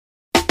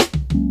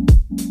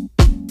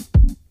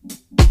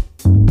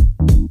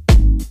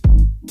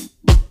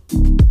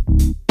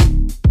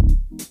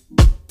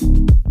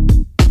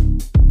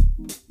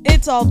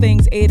All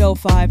Things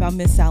 805. I'm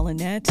Miss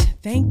Alanette.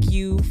 Thank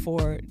you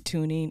for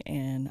tuning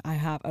in. I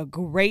have a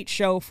great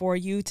show for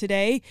you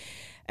today,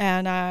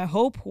 and I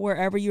hope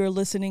wherever you're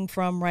listening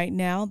from right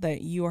now that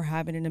you are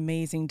having an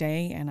amazing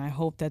day, and I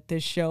hope that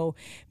this show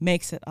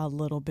makes it a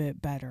little bit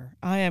better.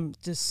 I am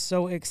just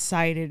so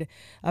excited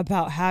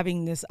about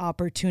having this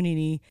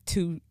opportunity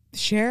to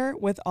share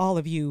with all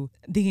of you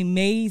the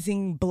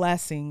amazing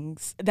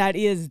blessings that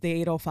is the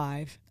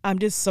 805. I'm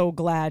just so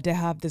glad to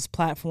have this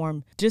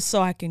platform just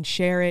so I can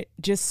share it,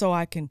 just so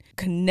I can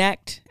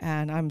connect.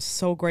 And I'm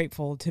so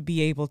grateful to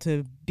be able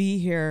to be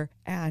here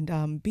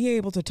and be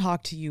able to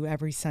talk to you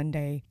every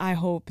Sunday. I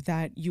hope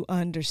that you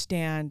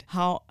understand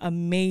how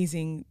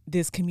amazing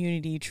this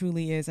community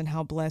truly is and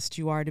how blessed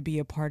you are to be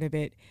a part of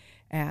it.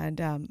 And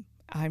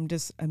I'm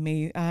just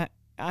amazed. I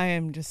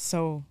am just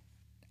so...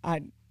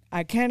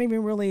 I can't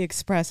even really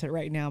express it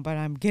right now, but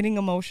I'm getting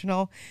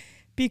emotional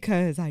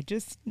because I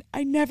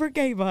never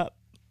gave up,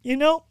 you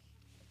know?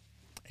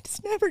 I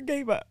just never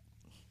gave up.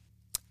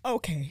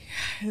 Okay,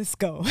 let's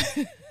go.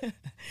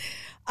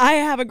 I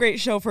have a great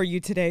show for you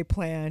today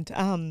planned.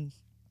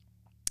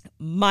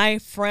 My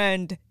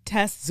friend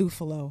Tess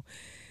Zufalo,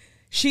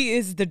 she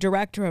is the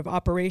director of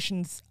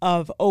operations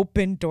of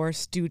Open Door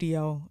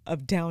Studio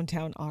of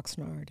downtown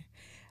Oxnard.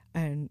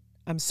 And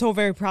I'm so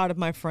very proud of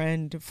my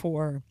friend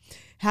for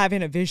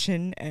having a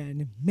vision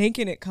and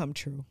making it come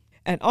true.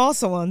 And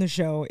also on the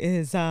show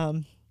is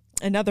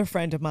another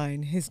friend of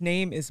mine. His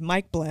name is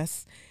Mike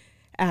Bless,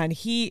 and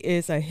he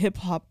is a hip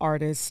hop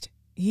artist.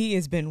 He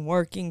has been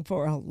working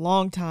for a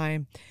long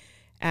time,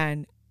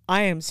 and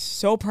I am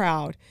so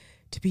proud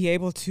to be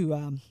able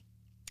to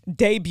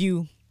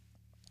debut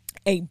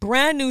a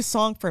brand new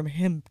song from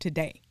him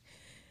today.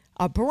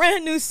 A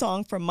brand new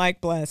song from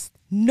Mike Bless.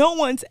 No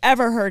one's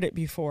ever heard it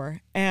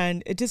before.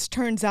 And it just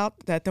turns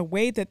out that the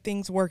way that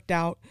things worked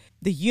out,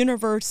 the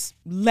universe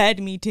led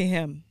me to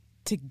him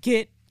to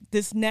get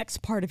this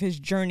next part of his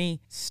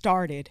journey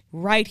started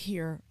right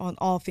here on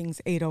All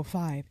Things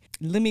 805.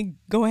 Let me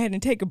go ahead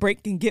and take a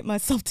break and get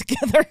myself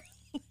together.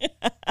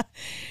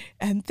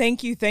 And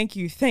thank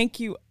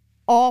you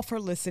all for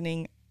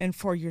listening and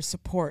for your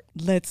support.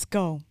 Let's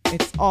go.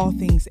 It's All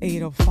Things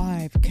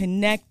 805,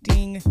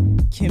 connecting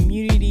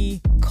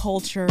community,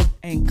 culture,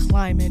 and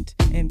climate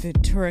in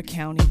Ventura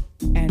County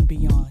and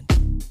beyond.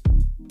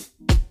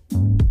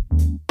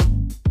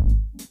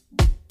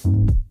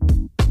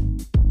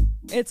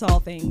 It's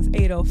All Things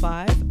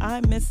 805.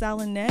 I'm Miss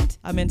Alanette.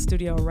 I'm in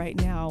studio right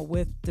now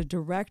with the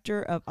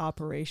Director of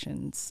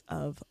Operations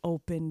of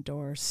Open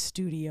Door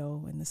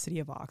Studio in the city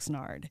of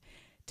Oxnard,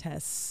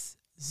 Tess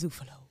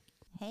Zufalo.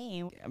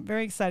 Hey. I'm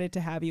very excited to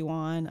have you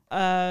on.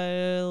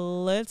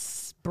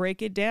 Let's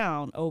break it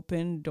down.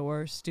 Open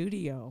Door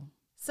Studio.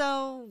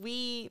 So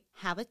we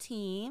have a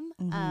team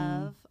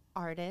of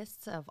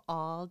artists of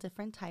all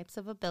different types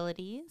of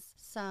abilities.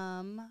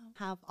 Some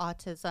have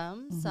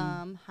autism,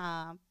 some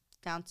have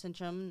Down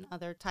syndrome, and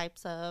other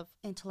types of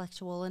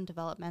intellectual and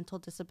developmental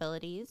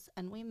disabilities.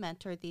 And we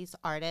mentor these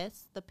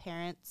artists. The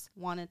parents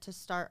wanted to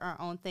start our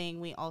own thing.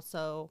 We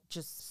also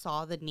just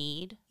saw the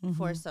need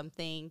for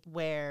something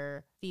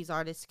where these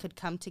artists could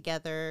come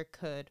together,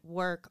 could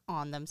work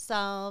on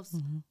themselves,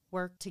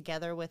 work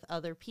together with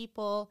other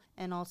people,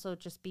 and also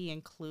just be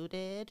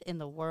included in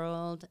the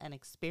world and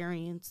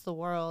experience the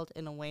world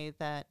in a way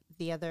that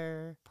the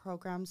other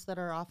programs that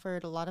are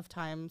offered a lot of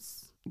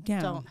times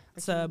don't.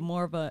 It's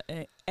more of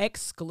a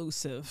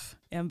exclusive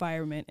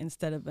environment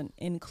instead of an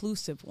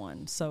inclusive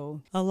one.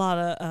 So a lot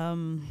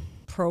of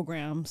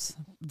programs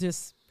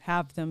just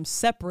have them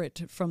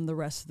separate from the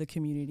rest of the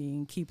community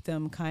and keep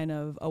them kind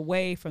of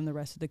away from the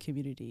rest of the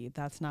community.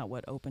 That's not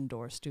what Open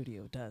Door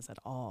Studio does at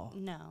all.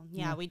 No.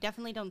 Yeah. We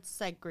definitely don't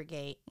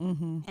segregate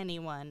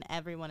anyone.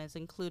 Everyone is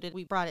included.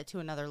 We brought it to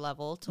another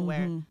level to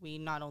where we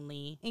not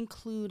only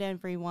include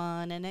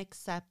everyone and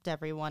accept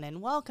everyone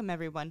and welcome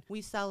everyone,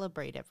 we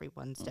celebrate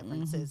everyone's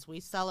differences. We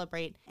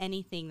celebrate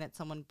anything that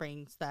someone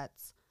brings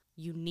that's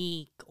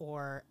unique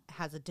or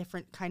has a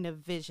different kind of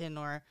vision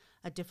or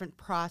a different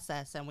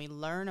process, and we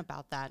learn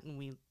about that, and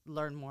we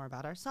learn more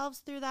about ourselves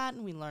through that,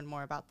 and we learn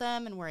more about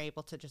them, and we're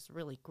able to just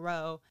really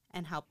grow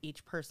and help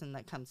each person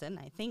that comes in,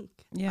 I think,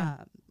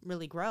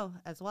 really grow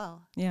as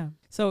well. Yeah.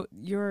 So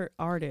you're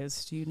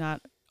artists. You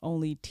not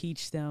only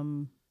teach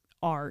them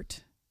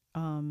art,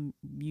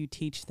 you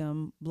teach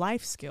them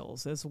life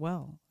skills as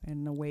well,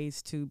 and the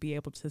ways to be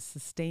able to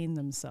sustain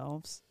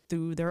themselves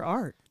through their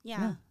art.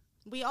 Yeah.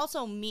 We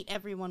also meet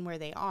everyone where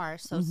they are.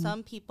 So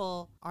some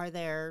people are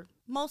there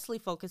mostly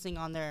focusing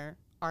on their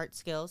art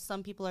skills.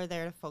 Some people are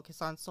there to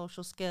focus on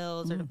social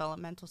skills or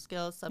developmental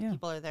skills. Some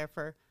people are there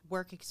for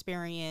work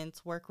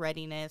experience, work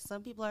readiness.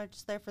 Some people are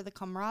just there for the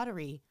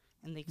camaraderie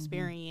and the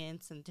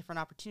experience and different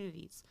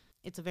opportunities.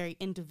 It's a very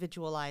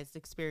individualized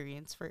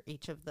experience for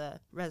each of the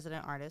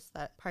resident artists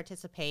that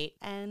participate.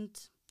 And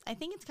I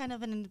think it's kind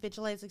of an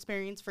individualized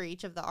experience for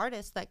each of the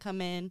artists that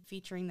come in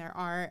featuring their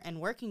art and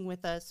working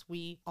with us.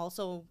 We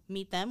also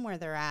meet them where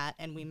they're at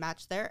and we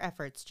match their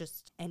efforts.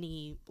 Just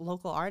any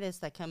local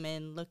artists that come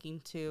in looking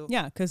to.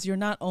 Yeah, because you're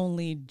not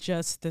only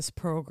just this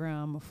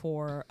program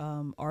for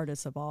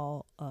artists of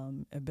all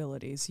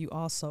abilities, you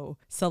also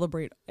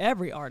celebrate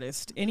every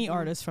artist, any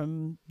artist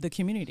from the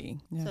community.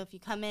 Yeah. So if you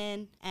come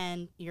in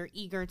and you're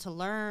eager to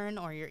learn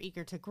or you're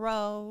eager to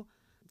grow,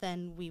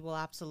 then we will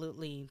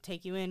absolutely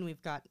take you in.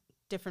 We've got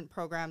different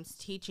programs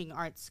teaching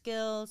art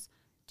skills,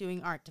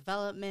 doing art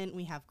development.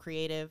 We have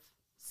creative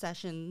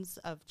sessions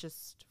of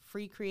just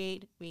free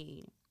create.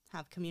 We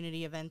have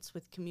community events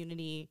with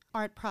community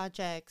art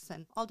projects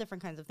and all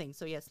different kinds of things.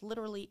 So yes,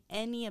 literally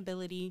any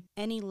ability,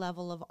 any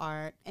level of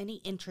art, any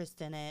interest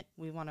in it,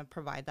 we want to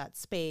provide that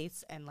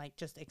space and like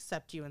just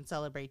accept you and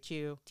celebrate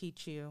you,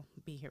 teach you,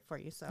 be here for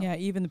you. So yeah,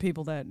 even the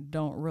people that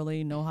don't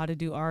really know how to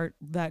do art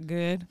that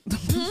good,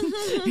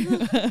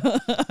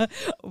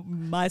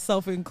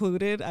 myself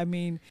included. I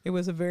mean, it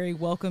was a very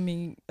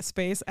welcoming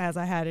space as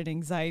I had an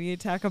anxiety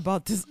attack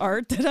about this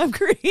art that I'm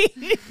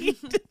creating.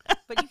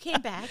 But you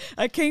came back.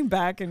 I came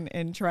back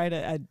and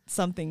tried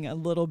something a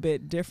little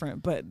bit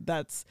different, but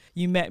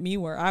you met me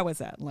where I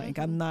was at. Like,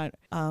 I'm not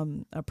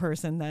a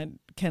person that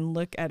can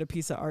look at a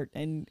piece of art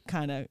and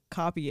kind of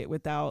copy it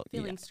without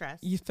feeling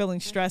stressed. You feeling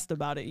stressed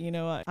about it. You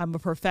know, I'm a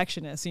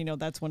perfectionist, you know,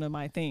 that's one of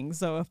my things.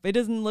 So if it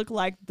doesn't look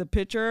like the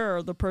picture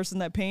or the person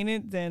that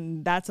painted,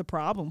 then that's a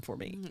problem for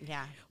me.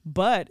 Yeah.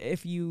 But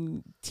if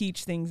you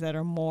teach things that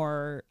are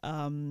more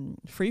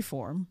free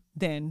form,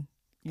 then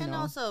you know.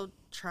 Also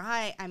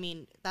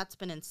that's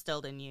been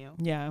instilled in you.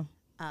 Yeah.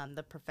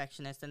 The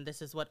perfectionist, and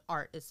this is what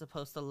art is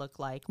supposed to look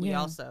like. We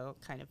also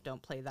kind of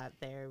don't play that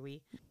there.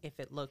 If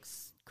it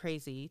looks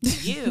crazy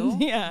to you,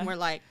 we're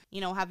like,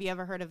 you know, have you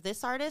ever heard of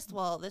this artist?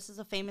 Well, this is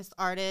a famous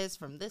artist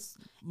from this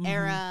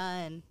era,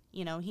 and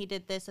you know, he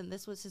did this, and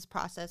this was his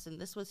process, and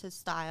this was his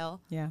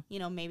style. Yeah, you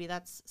know, maybe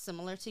that's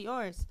similar to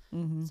yours.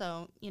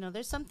 So, you know,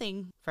 there's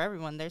something for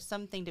everyone. There's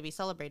something to be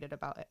celebrated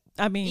about it.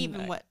 I mean,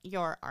 even what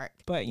your art.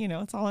 But you know,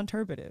 it's all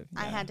interpretive.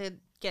 I had to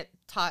get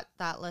taught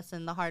that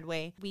lesson the hard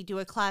way. We do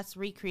a class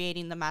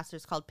recreating the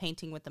masters called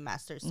Painting with the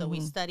Masters. So we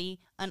study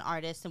an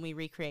artist and we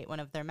recreate one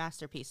of their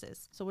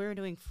masterpieces. So we were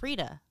doing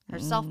Frida, her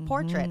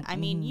self-portrait. I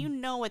mean, you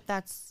know what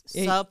that's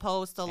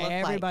supposed to look like.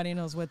 Everybody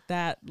knows what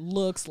that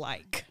looks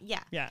like.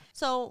 Yeah. Yeah.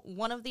 So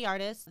one of the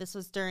artists, this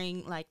was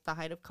during like the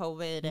height of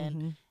COVID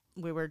and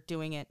we were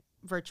doing it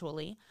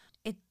virtually.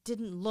 It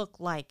didn't look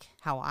like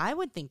how I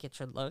would think it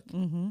should look.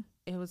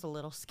 It was a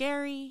little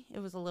scary. It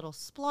was a little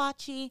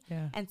splotchy.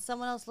 Yeah. And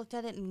someone else looked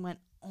at it and went,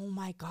 oh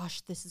my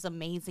gosh, this is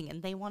amazing.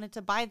 And they wanted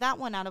to buy that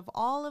one out of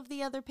all of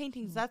the other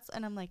paintings.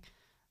 And I'm like,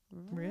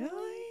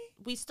 really?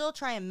 We still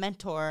try and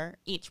mentor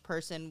each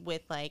person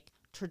with like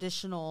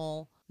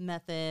traditional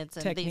methods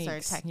and these are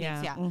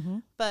techniques. Yeah.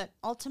 But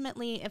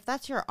ultimately, if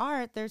that's your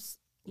art, there's,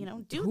 you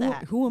know,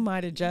 that. Who am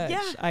I to judge?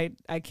 Yeah.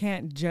 I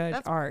can't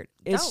judge art.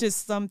 It's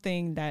just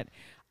something that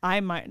I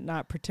might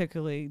not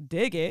particularly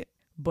dig it,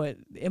 but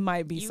it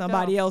might be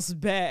somebody else's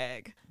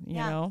bag, you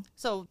know?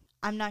 So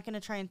I'm not going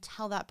to try and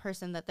tell that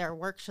person that their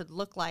work should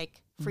look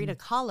like Frida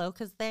Kahlo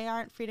because they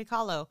aren't Frida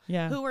Kahlo.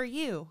 Yeah. Who are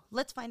you?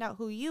 Let's find out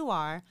who you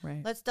are.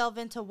 Right. Let's delve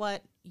into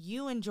what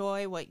you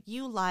enjoy, what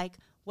you like,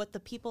 what the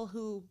people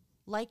who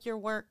like your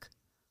work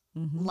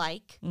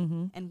like,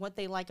 and what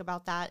they like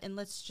about that. And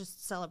let's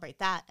just celebrate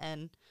that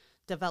and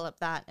develop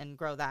that and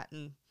grow that.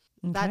 And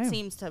that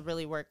seems to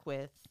really work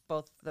with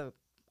both the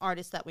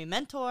artists that we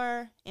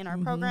mentor in our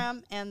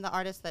program and the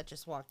artists that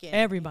just walk in.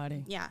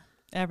 Everybody. Yeah.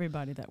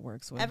 Everybody that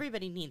works with.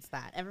 Everybody needs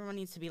that. Everyone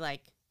needs to be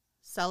like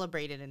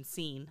celebrated and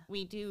seen.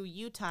 We do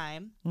you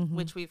time,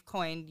 which we've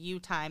coined you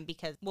time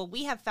because, well,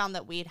 we have found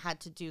that we had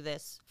to do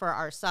this for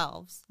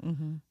ourselves.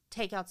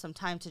 Take out some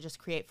time to just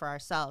create for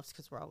ourselves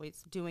because we're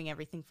always doing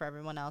everything for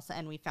everyone else.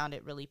 And we found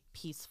it really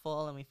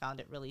peaceful and we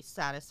found it really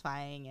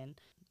satisfying and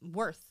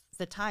worth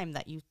the time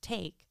that you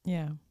take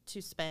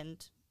to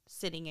spend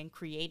sitting and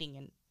creating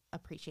and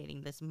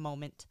appreciating this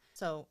moment.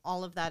 So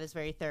all of that is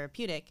very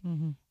therapeutic.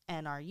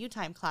 And our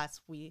U-Time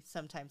class, we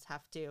sometimes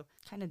have to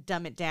kind of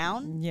dumb it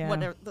down. Yeah.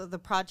 What are the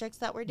projects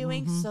that we're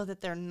doing so that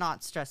they're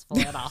not stressful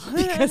at all.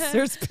 Because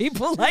there's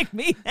people like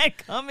me that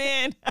come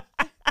in.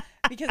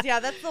 Because,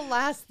 that's the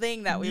last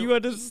thing that you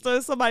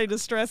want somebody to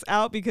stress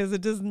out because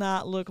it does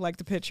not look like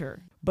the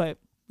picture. But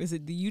is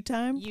it the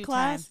U-Time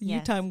class? Yes.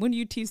 U-Time. When do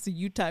you teach the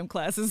U-Time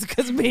classes?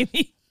 Because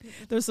maybe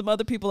there's some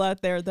other people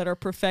out there that are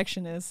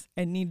perfectionists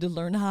and need to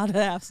learn how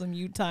to have some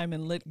U-Time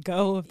and let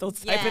go of those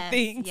type of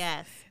things.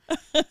 Yes.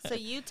 So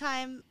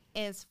U-Time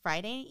is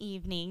Friday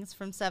evenings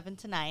from 7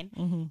 to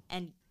 9.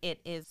 And it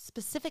is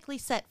specifically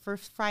set for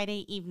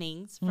Friday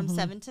evenings from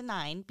 7 to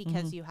 9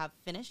 because you have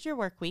finished your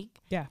work week.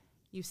 Yeah.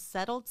 You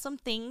settled some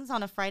things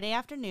on a Friday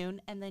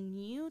afternoon, and then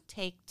you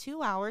take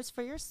 2 hours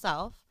for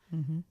yourself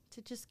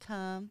to just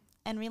come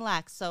and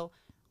relax. So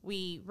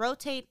we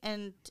rotate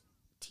and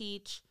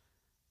teach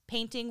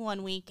painting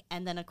one week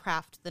and then a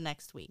craft the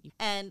next week.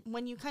 And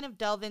when you kind of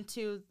delve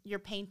into your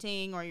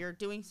painting or you're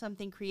doing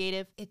something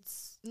creative,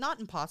 it's not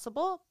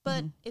impossible,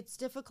 but it's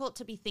difficult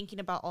to be thinking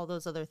about all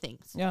those other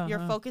things.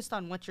 You're focused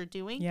on what you're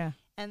doing. Yeah.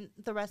 And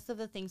the rest of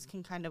the things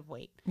can kind of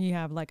wait. You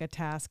have like a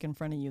task in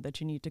front of you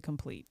that you need to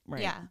complete,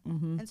 right? Yeah.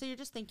 And so you're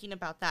just thinking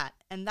about that.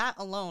 And that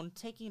alone,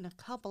 taking a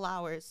couple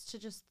hours to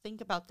just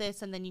think about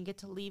this, and then you get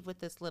to leave with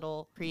this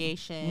little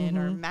creation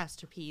or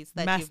masterpiece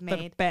that you've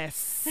made.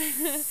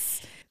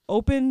 Masterpiece.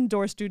 Open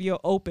Door Studio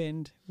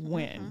opened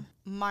when?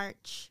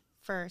 March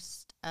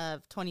 1st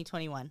of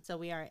 2021. So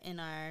we are in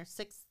our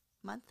 6th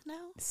month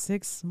now.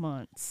 6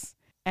 months.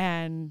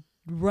 And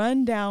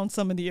run down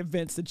some of the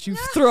events that you've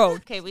thrown.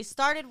 Okay, we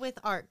started with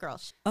Art Girl.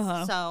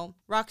 So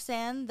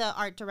Roxanne, the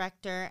art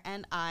director,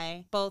 and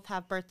I both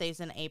have birthdays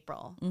in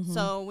April.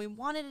 So we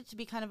wanted it to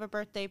be kind of a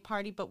birthday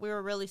party, but we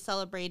were really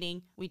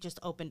celebrating. We just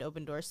opened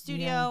Open Door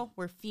Studio. Yeah.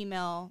 We're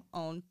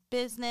female-owned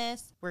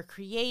business. We're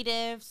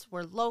creatives.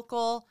 We're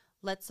local.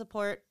 Let's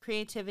support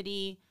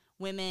creativity,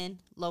 women,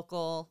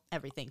 local,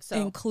 everything. So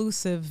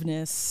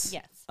inclusiveness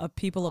of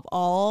people of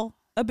all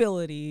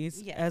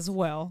abilities as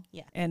well,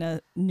 and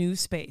a new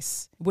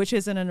space, which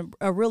is in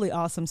a really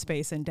awesome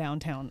space in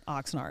downtown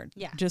Oxnard.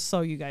 Just so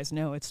you guys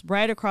know, it's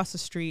right across the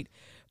street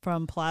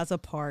from Plaza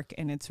Park,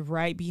 and it's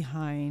right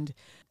behind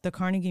the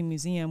Carnegie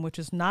Museum, which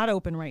is not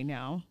open right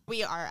now.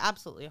 We are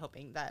absolutely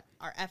hoping that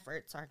our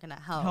efforts are going to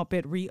help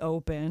it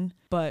reopen.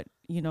 But,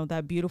 you know,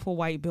 that beautiful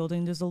white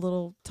building, there's a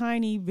little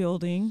tiny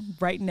building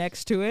right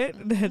next to it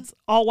that's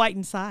all white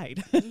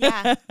inside.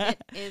 Yeah,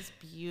 it is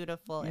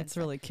beautiful. It's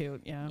really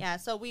cute. Yeah. Yeah.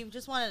 So we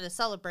just wanted to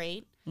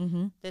celebrate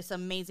this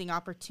amazing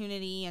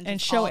opportunity and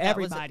show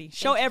everybody.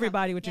 Show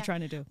everybody what you're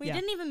trying to do. We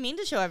didn't even mean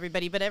to show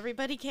everybody, but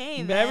everybody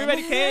came.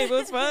 Everybody came. It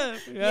was fun.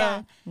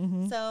 Yeah.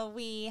 So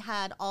we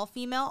had all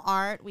female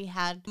art. We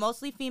had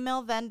mostly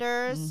female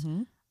vendors,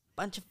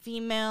 bunch of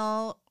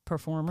female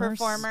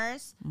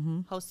performers,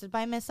 hosted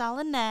by Miss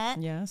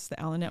Alanette. Yes, the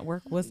Alanette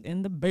work was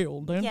in the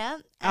building. Yeah.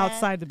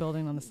 Outside the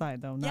building on the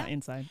side, though, not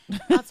inside.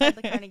 Outside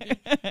the Carnegie.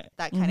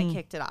 That kind of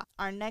kicked it off.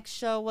 Our next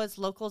show was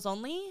Locals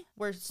Only.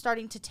 We're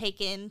starting to take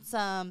in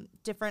some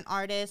different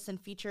artists and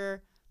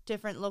feature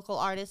different local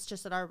artists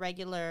just at our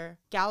regular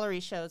gallery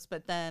shows.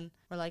 But then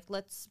we're like,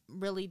 let's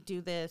really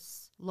do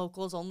this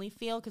Locals Only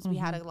feel, because we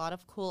had a lot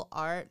of cool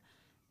art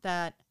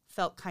that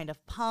felt kind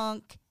of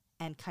punk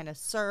and kind of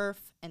surf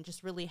and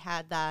just really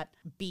had that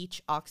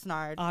beach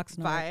Oxnard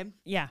vibe.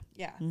 Yeah.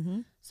 Yeah.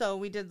 So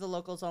we did the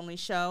Locals Only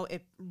show,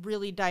 a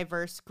really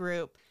diverse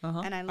group.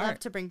 And I love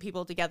to bring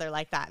people together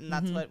like that. And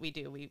that's what we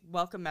do. We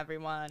welcome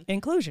everyone.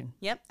 Inclusion.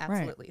 Yep,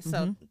 absolutely. Right.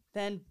 So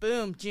then,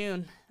 boom,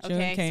 June.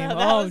 June came. So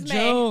that was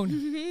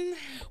June.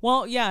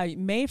 Well, yeah,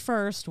 May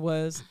 1st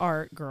was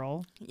Art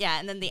Girl. Yeah,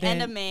 and then the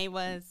end of May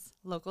was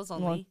Locals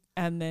Only. Well,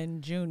 and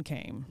then June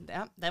came.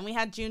 Yep. Then we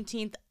had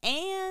Juneteenth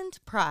and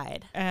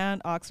Pride.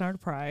 And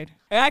Oxnard Pride.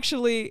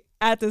 Actually,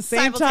 at the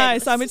same time,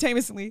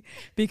 simultaneously,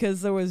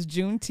 because there was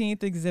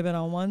Juneteenth exhibit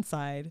on one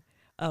side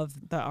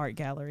of the art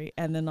gallery,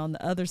 and then on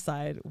the other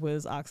side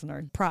was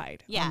Oxnard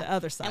Pride on the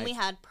other side. And we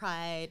had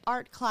Pride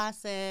art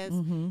classes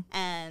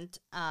and,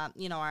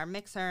 you know, our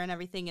mixer and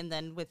everything. And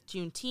then with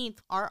Juneteenth,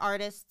 our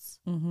artists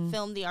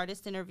filmed the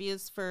artist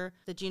interviews for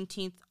the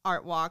Juneteenth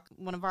art walk.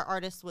 One of our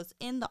artists was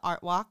in the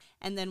art walk,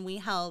 and then we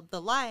held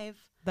the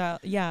live.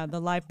 The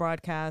live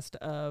broadcast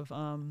of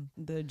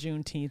the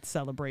Juneteenth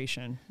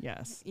celebration.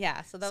 Yes.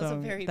 Yeah. So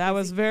that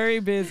was very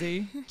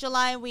busy.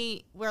 July,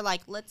 we're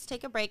like, let's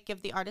take a break,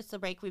 give the artists a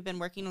break. We've been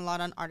working a lot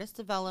on artist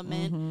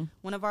development.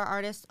 One of our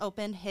artists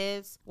opened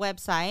his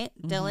website,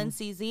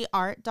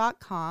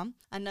 DylanCZArt.com.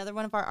 Another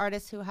one of our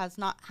artists who has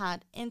not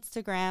had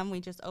Instagram, we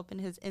just opened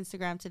his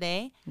Instagram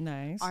today.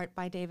 Nice. Art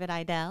by David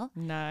Idell.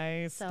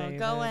 Nice. So David.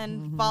 Go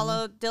and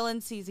follow Dylan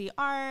CZ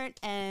Art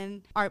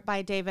and Art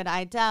by David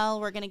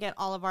Idell. We're going to get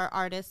all of our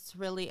artists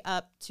really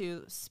up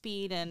to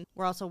speed, and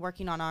we're also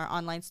working on our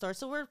online store.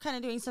 So we're kind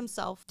of doing some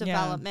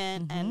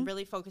self-development and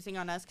really focusing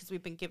on us, because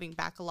we've been giving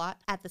back a lot.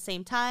 At the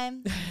same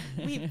time,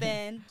 we've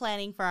been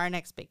planning for our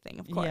next big thing,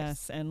 of course.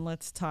 Yes, and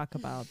let's talk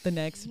about the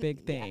next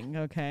big thing,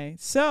 okay?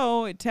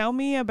 So tell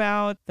me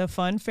about the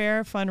Fun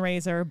Fair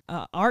fundraiser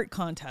art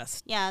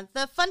contest. Yeah,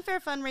 the Fun Fair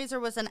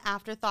fundraiser was an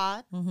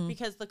afterthought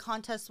because the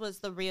contest was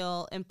the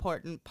real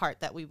important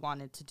part that we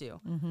wanted to do.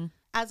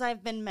 As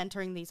I've been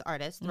mentoring these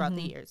artists throughout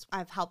the years,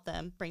 I've helped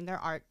them bring their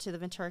art to the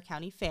Ventura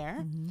County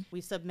Fair.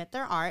 We submit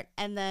their art,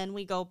 and then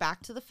we go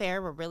back to the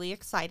fair. We're really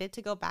excited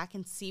to go back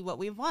and see what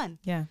we've won.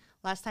 Yeah.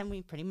 Last time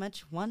we pretty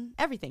much won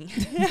everything.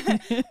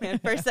 We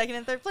had first, second,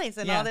 and third place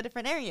in all the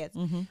different areas.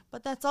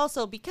 But that's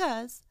also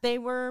because they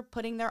were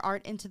putting their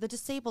art into the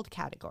disabled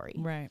category,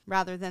 right,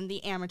 rather than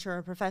the amateur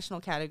or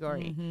professional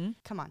category.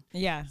 Come on.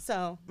 Yeah.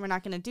 So we're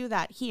not going to do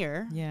that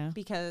here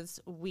because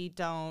we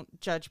don't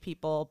judge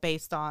people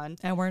based on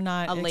we're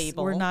not a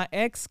label. We're not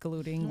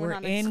excluding. We're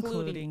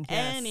including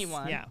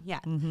anyone.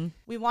 Yeah.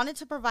 We wanted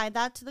to provide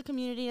that to the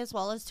community as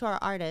well as to our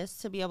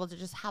artists, to be able to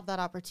just have that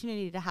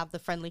opportunity to have the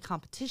friendly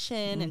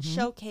competition and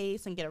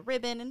showcase and get a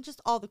ribbon and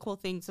just all the cool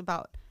things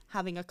about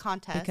having a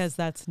contest. Because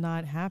that's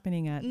not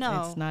happening at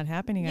it's not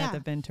happening at the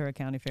Ventura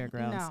County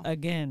Fairgrounds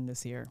again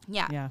this year.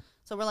 Yeah.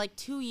 So we're like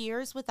 2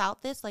 years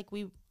without this. Like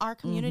our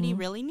community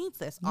really needs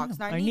this.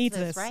 Oxnard needs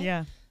this, right?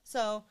 Yeah.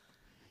 So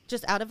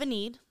just out of a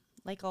need,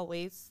 like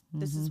always,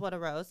 this is what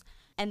arose.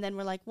 And then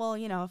we're like, well,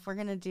 if we're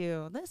going to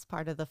do this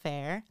part of the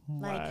fair,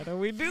 why don't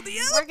we do the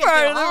other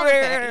part of the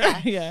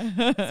fair?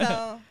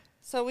 Yeah.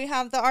 So we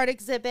have the art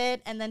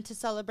exhibit, and then to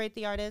celebrate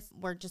the artists,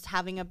 we're just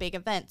having a big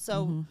event.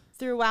 So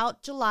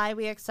throughout July,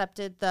 we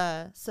accepted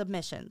the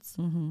submissions.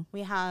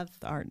 We have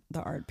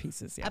the art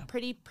pieces, a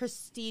pretty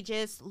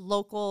prestigious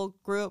local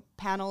group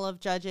panel of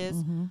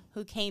judges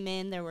who came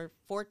in. There were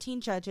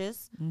 14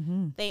 judges.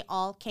 They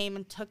all came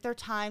and took their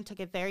time, took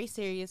it very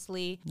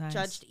seriously,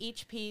 judged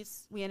each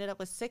piece. We ended up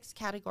with 6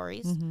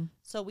 categories.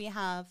 So we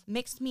have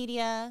mixed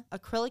media,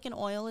 acrylic and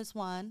oil is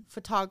one,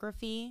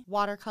 photography,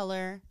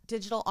 watercolor,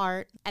 digital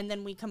art, and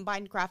then we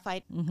combined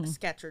graphite,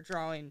 sketch or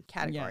drawing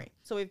category. Yeah.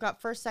 So we've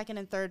got first, second,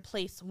 and third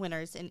place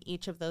winners in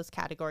each of those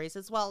categories,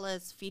 as well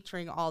as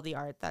featuring all the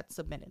art that's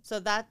submitted. So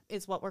that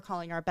is what we're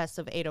calling our Best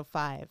of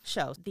 805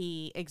 show,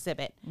 the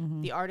exhibit.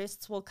 The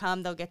artists will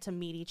come, they'll get to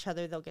meet each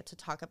other, they'll get to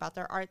talk about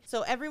their art.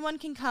 So everyone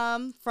can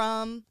come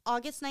from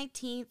August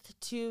 19th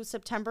to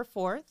September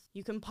 4th.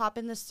 You can pop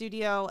in the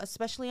studio,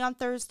 especially on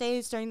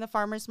Thursdays during the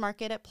farmers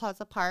market at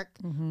Plaza Park.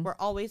 We're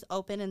always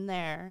open in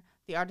there.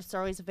 The artists are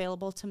always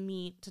available to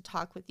meet, to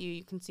talk with you.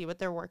 You can see what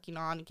they're working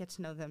on and get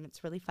to know them.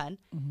 It's really fun.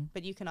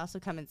 But you can also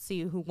come and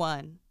see who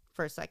won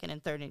first, second,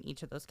 and third in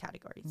each of those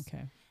categories.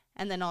 Okay.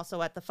 And then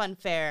also at the fun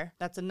fair,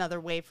 that's another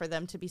way for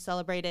them to be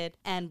celebrated,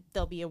 and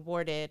they'll be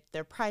awarded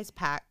their prize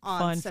pack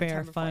on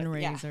September 4th.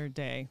 Fundraiser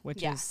Day,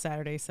 which is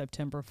Saturday,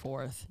 September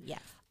 4th. Yeah.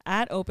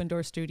 At Open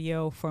Door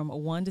Studio from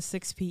 1 to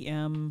 6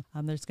 p.m.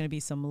 There's going to be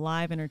some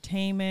live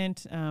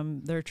entertainment.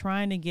 They're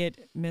trying to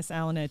get Miss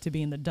Allenette to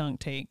be in the dunk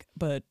tank,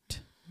 but...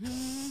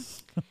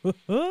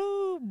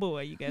 Oh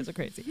boy, you guys are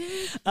crazy.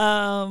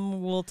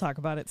 We'll talk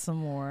about it some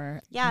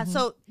more. Yeah,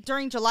 so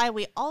during July,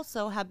 we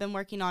also have been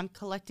working on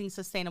collecting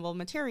sustainable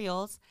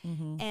materials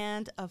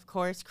and, of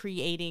course,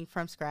 creating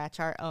from scratch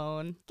our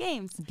own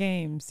games.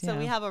 So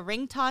we have a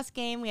ring toss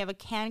game, we have a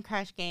can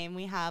crash game,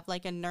 we have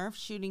like a Nerf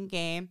shooting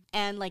game,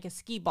 and like a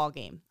skee ball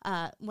game.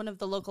 One of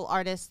the local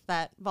artists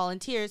that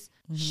volunteers,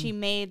 she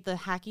made the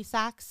hacky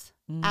sacks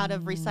out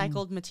of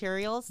recycled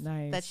materials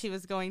that she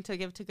was going to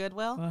give to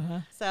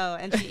Goodwill. So,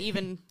 and she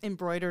even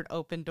embroidered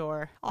Open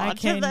Door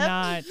onto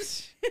them.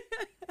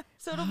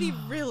 So it'll be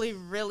really,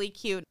 really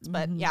cute.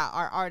 But yeah,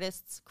 our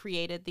artists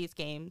created these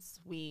games.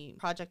 We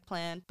project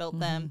planned, built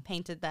them,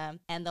 painted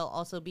them, and they'll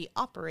also be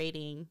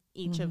operating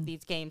each of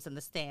these games in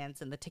the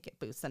stands and the ticket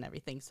booths and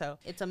everything. So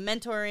it's a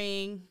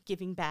mentoring,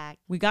 giving back.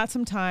 We got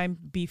some time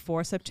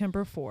before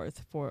September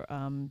 4th for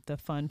the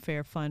Fun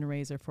Fair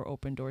fundraiser for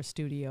Open Door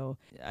Studio.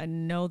 I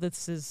know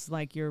this is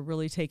like you're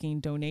really taking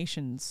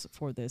donations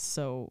for this.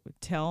 So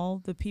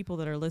tell the people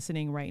that are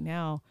listening right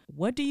now,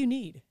 what do you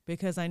need?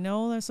 Because I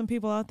know there's some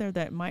people out there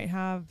that might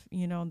have,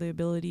 the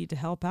ability to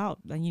help out.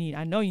 I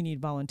know you need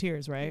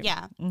volunteers, right?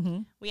 Yeah.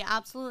 We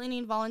absolutely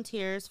need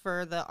volunteers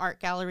for the art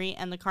gallery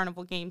and the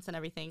carnival games and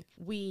everything.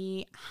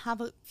 We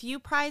have a few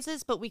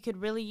prizes, but we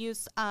could really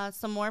use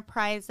some more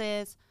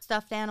prizes,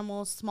 stuffed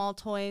animals, small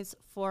toys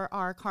for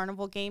our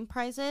carnival game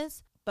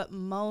prizes. But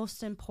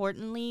most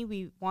importantly,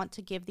 we want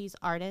to give these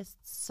artists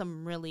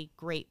some really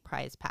great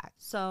prize packs.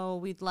 So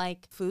we'd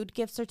like food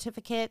gift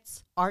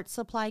certificates, art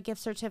supply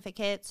gift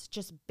certificates,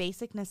 just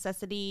basic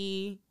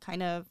necessity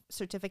kind of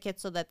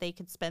certificates so that they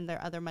could spend their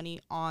other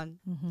money on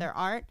their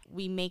art.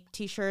 We make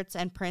t-shirts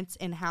and prints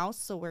in-house,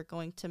 so we're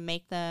going to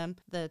make them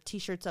the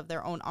t-shirts of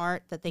their own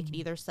art that they could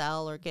either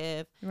sell or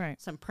give,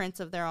 some prints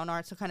of their own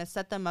art, so kind of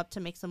set them up to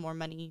make some more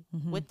money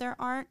with their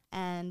art,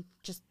 and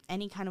just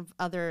any kind of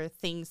other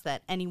things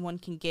that anyone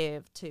can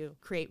give to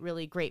create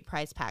really great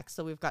prize packs.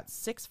 So we've got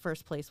 6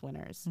 first place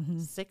winners,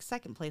 6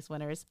 second place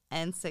winners,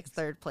 and 6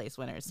 third place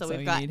winners. So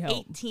we've got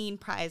 18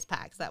 prize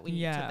packs that we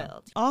need to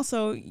build.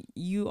 Also,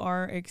 you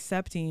are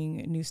accepting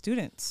new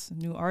students,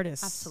 new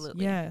artists.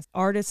 Absolutely. Yes.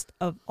 Artists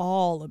of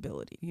all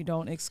ability. You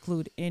don't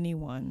exclude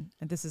anyone.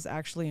 And this is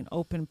actually an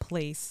open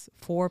place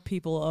for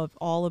people of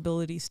all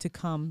abilities to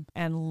come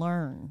and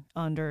learn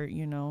under,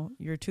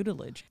 your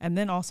tutelage. And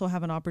then also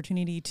have an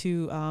opportunity to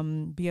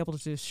be able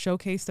to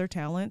showcase their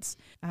talents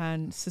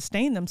and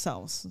sustain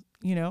themselves,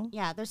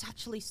 Yeah, there's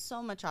actually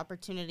so much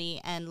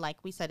opportunity. And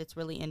like we said, it's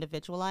really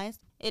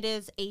individualized. It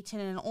is 18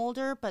 and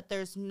older, but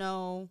there's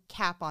no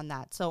cap on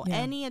that. So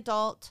any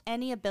adult,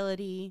 any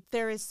ability,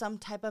 there is some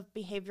type of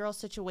behavioral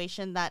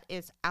situation that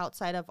is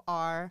outside of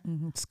our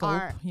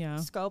scope.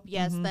 Scope.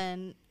 Yes,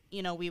 then,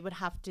 we would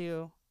have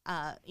to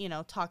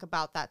talk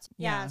about that.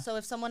 So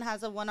if someone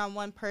has a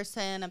one-on-one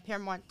person, a peer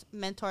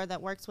mentor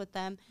that works with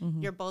them,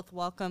 you're both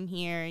welcome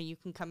here. You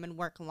can come and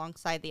work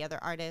alongside the other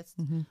artists.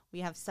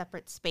 We have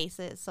separate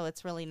spaces, so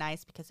it's really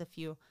nice because if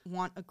you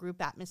want a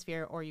group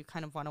atmosphere or you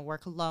kind of want to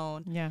work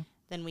alone,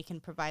 then we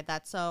can provide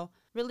that. So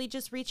really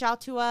just reach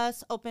out to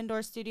us,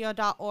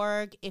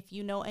 opendoorstudio.org. If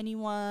you know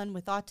anyone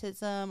with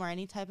autism or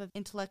any type of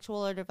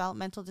intellectual or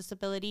developmental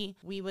disability,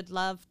 we would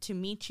love to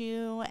meet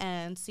you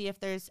and see if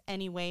there's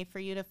any way for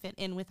you to fit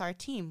in with our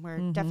team.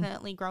 We're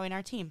definitely growing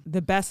our team.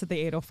 The Best of the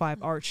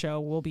 805 Art Show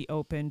will be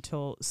open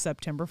till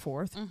September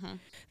 4th.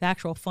 The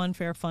actual Fun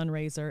Fair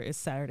fundraiser is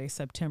Saturday,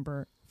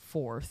 September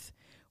 4th.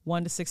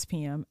 1 to 6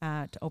 p.m.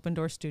 at Open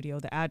Door Studio.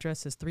 The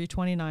address is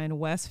 329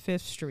 West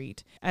 5th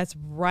Street. It's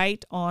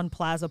right on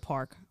Plaza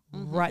Park.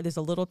 Right, there's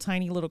a little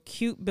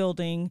cute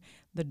building.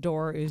 The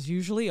door is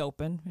usually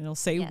open. It'll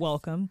say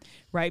welcome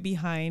right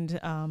behind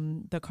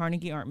the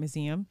Carnegie Art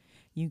Museum.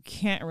 You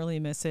can't really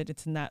miss it.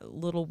 It's in that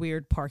little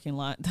weird parking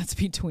lot that's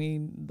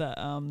between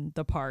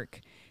the park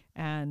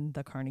and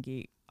the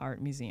Carnegie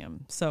Art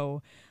Museum.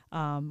 So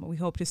we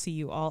hope to see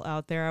you all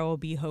out there. I will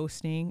be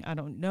hosting. I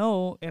don't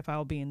know if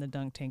I'll be in the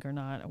dunk tank or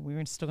not.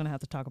 We're still going to have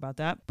to talk about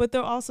that. But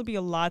there'll also be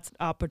lots of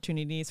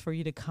opportunities for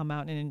you to come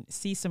out and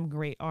see some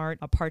great art,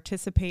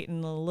 participate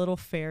in a little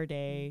fair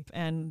day,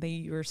 and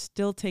you're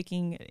still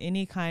taking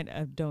any kind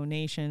of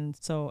donation.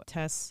 So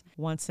Tess,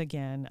 once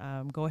again,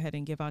 go ahead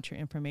and give out your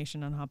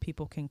information on how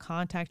people can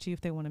contact you if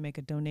they want to make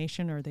a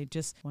donation or they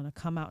just want to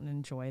come out and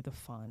enjoy the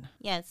fun.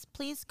 Yes,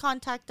 please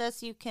contact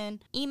us. You can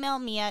email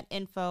me at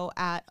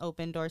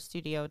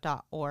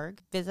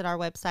info@opendoorstudio.org. Visit our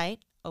website,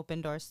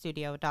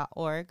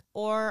 opendoorstudio.org,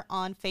 or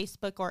on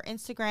Facebook or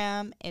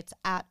Instagram, it's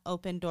at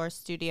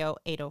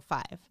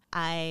opendoorstudio805.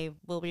 I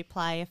will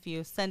reply if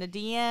you send a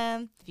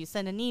DM, if you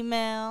send an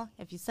email,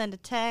 if you send a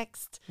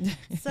text.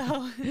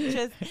 So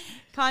just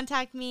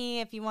contact me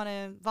if you want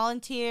to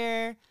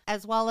volunteer,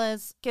 as well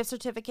as gift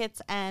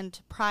certificates and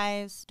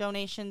prize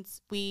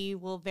donations. We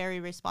will very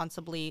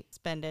responsibly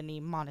spend any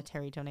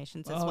monetary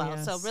donations as well.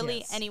 Yes, so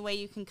really, any way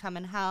you can come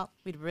and help,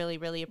 we'd really,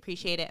 really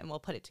appreciate it, and we'll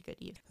put it to good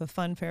use. The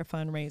Fun Fair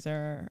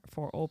fundraiser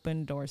for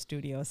Open Door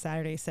Studio,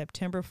 Saturday,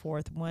 September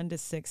 4th, 1 to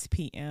 6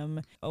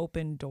 p.m.,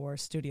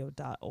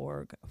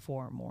 opendoorstudio.org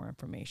for more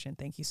information.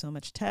 Thank you so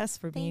much, Tess,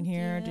 for being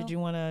here. Did you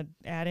want to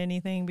add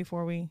anything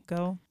before we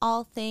go?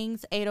 All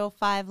things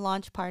 805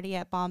 launch party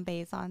at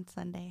Bombay's on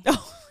Sunday.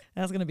 Oh,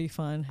 that's going to be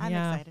fun. I'm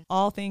excited.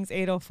 All things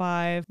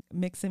 805,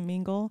 mix and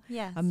mingle.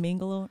 Yes. A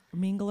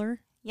mingler.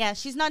 Yeah,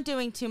 she's not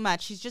doing too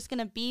much. She's just going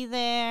to be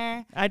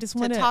there. I just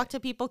want to talk to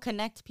people,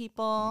 connect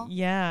people.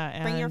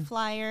 Yeah. Bring your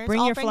flyers.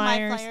 I'll bring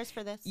my flyers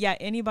for this. Yeah.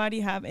 Anybody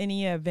have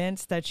any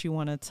events that you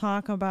want to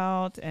talk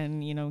about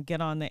and,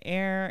 get on the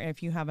air?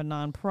 If you have a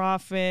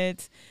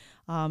nonprofit,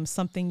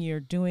 something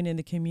you're doing in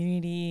the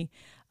community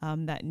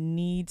that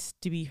needs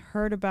to be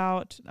heard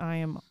about, I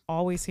am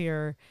always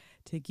here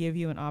to give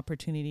you an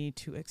opportunity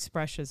to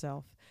express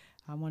yourself.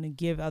 I want to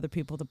give other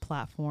people the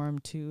platform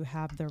to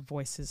have their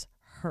voices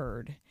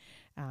heard.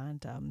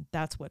 And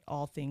that's what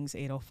All Things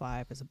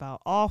 805 is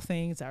about. All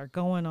things that are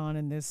going on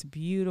in this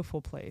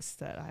beautiful place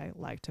that I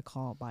like to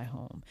call my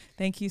home.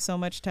 Thank you so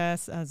much,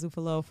 Tess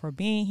Zufalo, for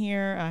being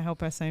here. I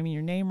hope I say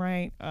your name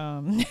right.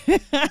 I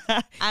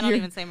don't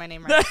even say my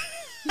name right.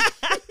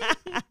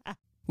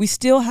 We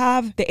still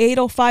have the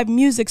 805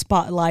 Music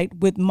Spotlight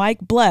with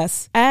Mike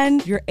Bless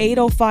and your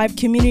 805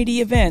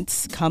 community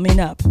events coming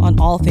up on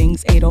All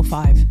Things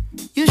 805.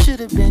 You should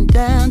have been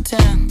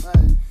downtown.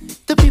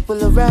 The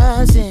people are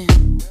rising.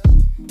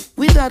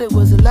 We thought it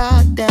was a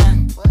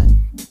lockdown.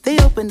 They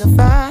opened the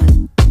fire.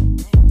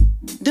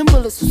 Them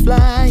bullets was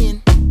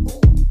flying.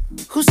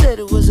 Who said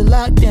it was a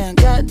lockdown?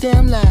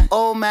 Goddamn lie.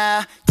 Oh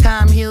my,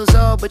 time heals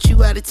all, but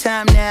you out of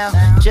time now.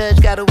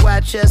 Judge gotta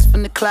watch us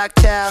from the clock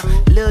tower.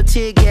 Little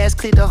tear gas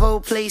cleared the whole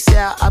place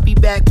out. I'll be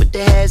back with the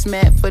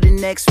hazmat for the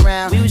next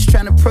round. We was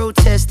trying to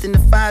protest and the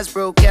fires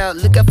broke out.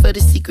 Look out for the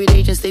secret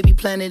agents, they be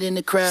planted in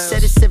the crowd.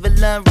 Said it's civil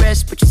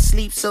unrest, but you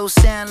sleep so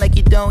sound like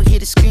you don't hear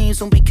the screams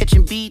when we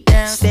catching beat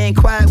down. Staying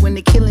quiet when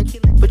they killing,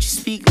 but you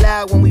speak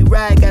loud when we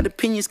ride. Got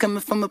opinions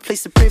coming from a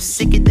place of privilege.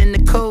 Sicker than the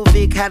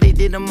COVID, how they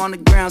did them on the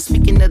ground.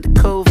 Speaking of the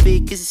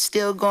COVID, is it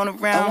still going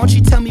around? Won't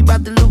you tell me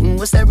about the looting?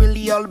 What's that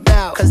really all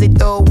about? Cause they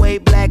throw away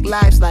black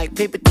lives like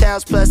paper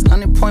towels plus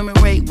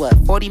unemployment rate. What,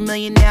 40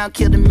 million now?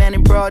 Killed a man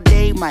in broad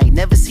day, might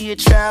never see a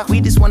trial.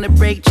 We just wanna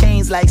break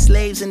chains like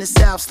slaves in the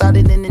south.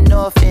 Started in the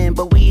north end,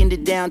 but we in the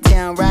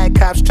downtown. Riot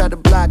cops try to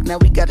block, now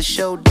we got a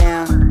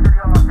showdown.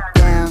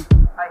 Down.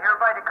 I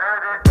hereby declare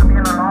this to be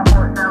an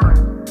unlawful assembly.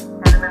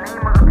 And in the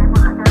name of the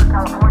people of the state of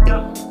California,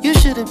 you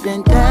should have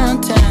been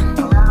downtown.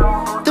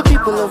 The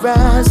people are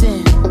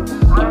rising.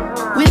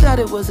 We thought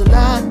it was a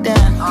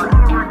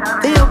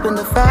lockdown. They opened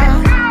the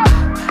fire.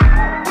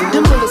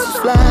 Them bullets was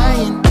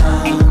flying.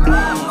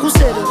 Who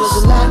said it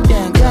was a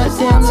lockdown?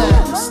 Goddamn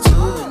lies.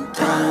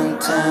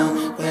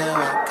 Downtown, where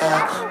I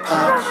got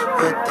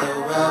popped with the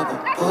rubber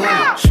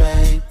bullet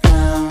tray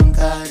pound.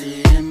 Got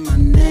it in my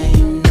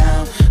name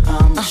now.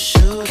 I'm a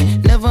shooter.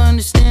 Never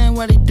understand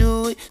why they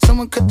do it.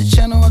 Someone cut the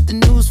channel off the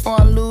news before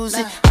I lose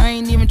it. I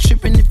ain't even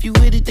tripping. If you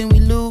with it, then we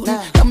lootin'.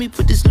 Help me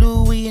put this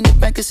Louis in the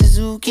back of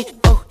Suzuki.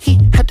 Oh, he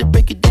had to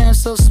break it down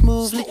so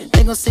smoothly.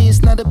 They gon' say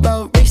it's not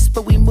about race,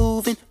 but we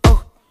moving.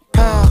 Oh,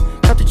 pow,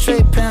 cut the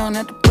tray pound,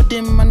 had to put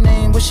trust in my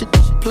name. What should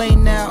play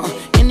now?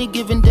 Any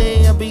given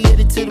day, I'll be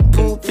headed to the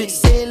pulpit.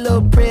 Say a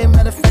little prayer,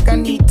 matter of fact, I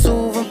need 2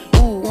 of them.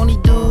 Ooh, won't he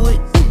do it?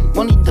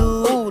 Won't he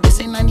do it? Ooh,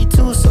 this ain't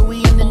 92, so we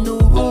in the new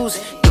rules.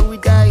 Though we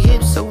got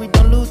hips, so we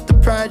don't lose the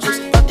projects.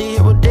 About to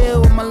hit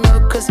Rodale with my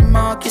little cousin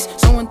Marcus.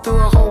 Someone threw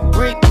a whole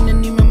brick in the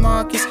Neiman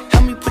Marcus.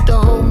 Help me put the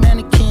whole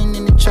mannequin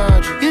in the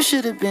charger. You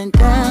should have been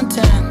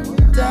downtown.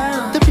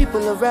 The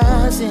people are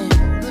rising.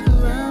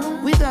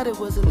 We thought it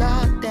was a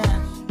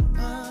lockdown.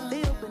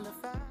 They opened the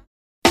fire.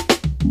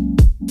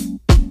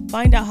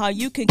 Find out how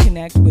you can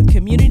connect with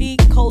community,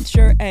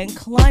 culture, and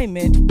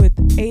climate with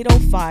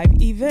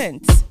 805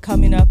 events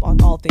coming up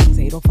on All Things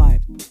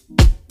 805.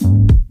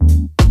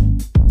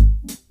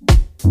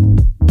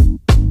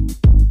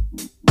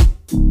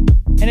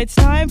 And it's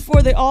time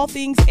for the All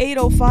Things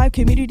 805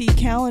 community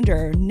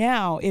calendar.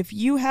 Now, if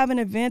you have an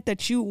event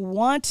that you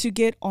want to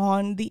get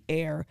on the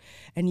air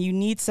and you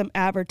need some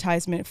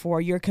advertisement for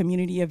your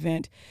community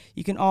event,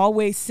 you can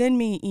always send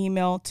me an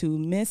email to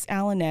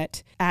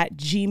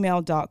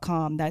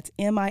missalynette@gmail.com. That's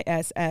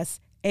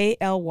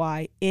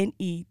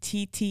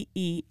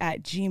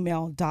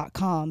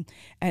MISSALYNETTE@gmail.com.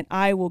 And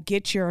I will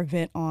get your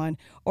event on.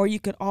 Or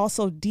you can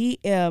also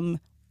DM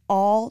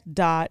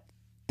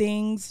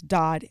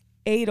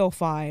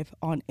all.things.805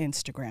 on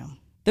Instagram.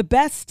 The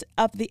Best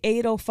of the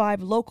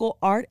 805 local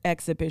art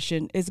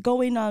exhibition is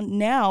going on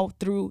now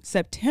through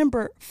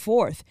September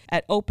 4th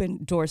at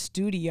Open Door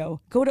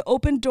Studio. Go to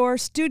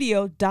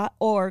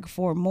opendoorstudio.org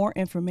for more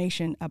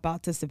information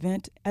about this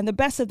event. And the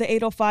Best of the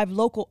 805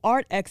 local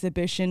art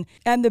exhibition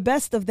and the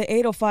Best of the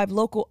 805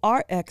 local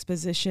art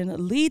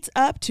exposition leads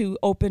up to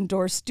Open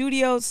Door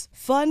Studios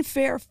Fun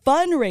Fair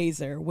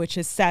fundraiser, which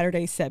is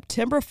Saturday,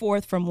 September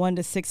 4th from 1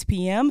 to 6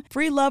 p.m.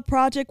 Free Love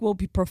Project will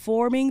be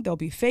performing. There'll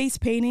be face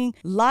painting,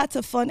 lots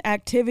of fun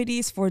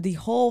activities for the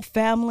whole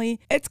family.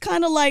 It's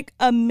kind of like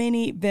a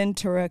mini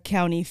Ventura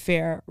County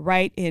Fair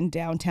right in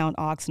downtown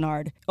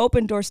Oxnard.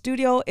 Open Door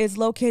Studio is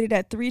located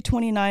at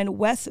 329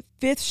 West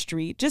 5th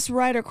Street, just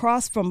right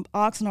across from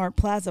Oxnard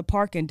Plaza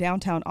Park in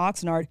downtown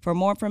Oxnard. For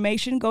more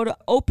information, go to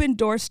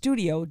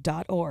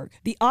opendoorstudio.org.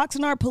 The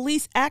Oxnard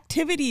Police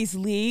Activities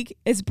League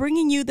is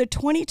bringing you the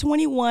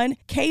 2021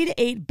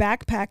 K-8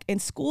 Backpack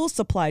and School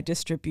Supply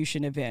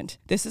Distribution event.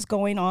 This is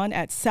going on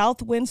at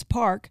South Winds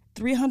Park,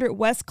 300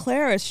 West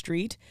Clara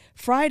Street,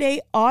 Friday,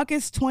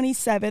 August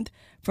 27th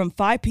from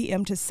 5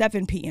 p.m. to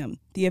 7 p.m.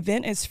 The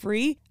event is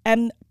free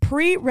and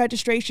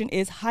pre-registration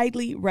is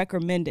highly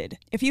recommended.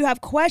 If you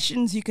have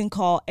questions, you can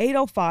call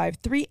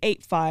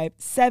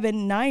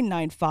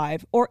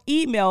 805-385-7995 or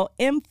email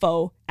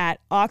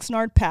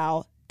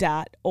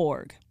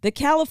info@oxnardpal.org. The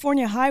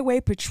California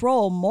Highway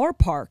Patrol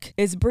Moorpark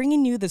is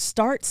bringing you the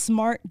Start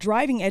Smart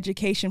driving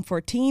education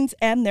for teens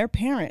and their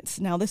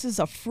parents. Now, this is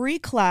a free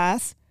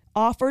class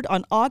offered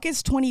on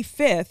August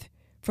 25th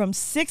from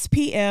 6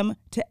 p.m.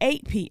 to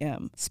 8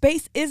 p.m.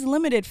 Space is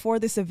limited for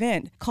this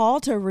event.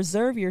 Call to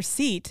reserve your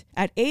seat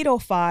at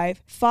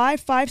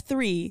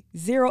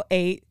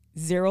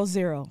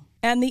 805-553-0800.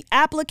 And the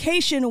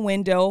application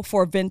window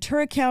for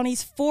Ventura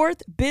County's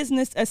 4th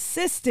Business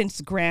Assistance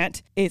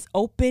Grant is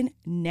open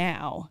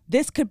now.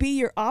 This could be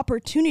your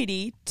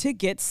opportunity to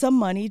get some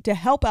money to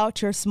help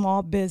out your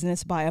small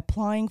business by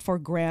applying for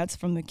grants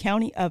from the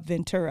County of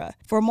Ventura.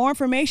 For more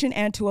information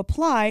and to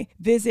apply,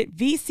 visit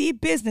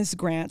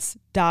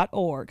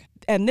vcbusinessgrants.org.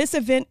 And this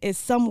event is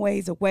some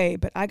ways away,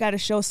 but I got to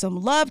show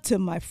some love to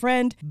my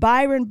friend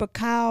Byron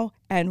Bacau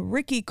and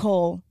Ricky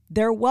Cole.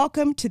 Their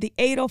Welcome to the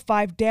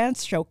 805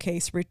 Dance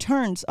Showcase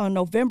returns on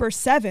November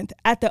 7th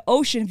at the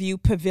Ocean View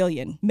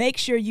Pavilion. Make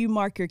sure you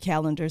mark your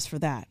calendars for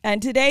that.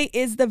 And today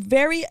is the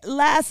very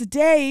last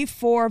day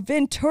for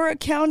Ventura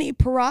County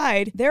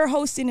Pride. They're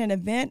hosting an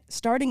event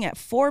starting at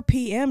 4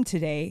 p.m.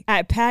 today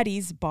at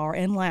Patty's Bar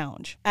and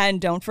Lounge. And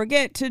don't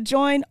forget to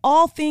join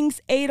All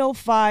Things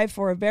 805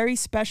 for a very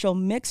special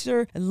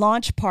mixer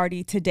launch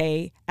party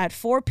today at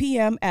 4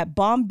 p.m. at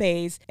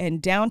Bombay's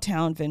in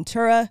downtown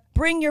Ventura.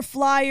 Bring your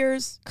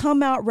flyers,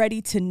 come out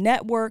ready to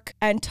network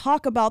and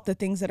talk about the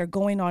things that are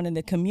going on in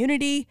the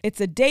community.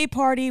 It's a day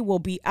party. We'll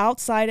be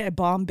outside at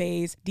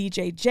Bombay's.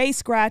 DJ J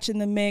Scratch in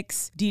the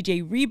mix,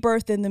 DJ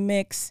Rebirth in the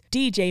mix,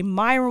 DJ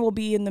Myron will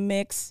be in the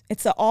mix.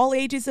 It's an all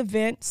ages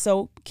event,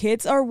 so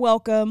kids are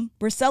welcome.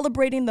 We're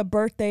celebrating the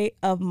birthday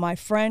of my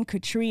friend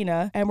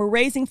Katrina, and we're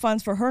raising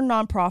funds for her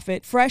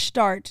nonprofit, Fresh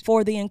Start,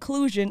 for the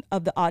inclusion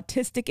of the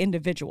autistic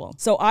individual.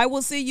 So I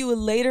will see you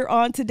later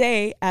on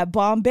today at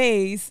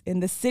Bombay's in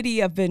the city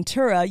of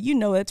Ventura. You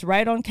know it's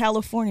right on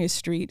California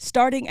Street,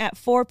 starting at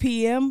 4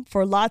 p.m.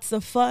 for lots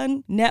of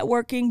fun,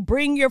 networking.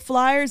 Bring your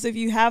flyers if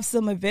you have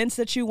some events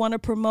that you want to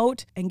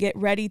promote, and get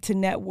ready to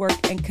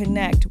network and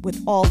connect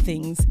with All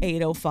Things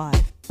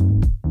 805.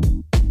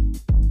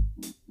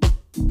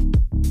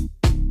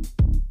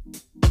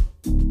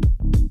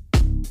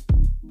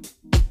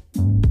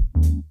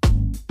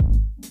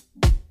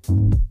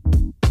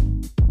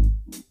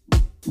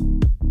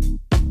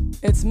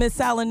 It's Miss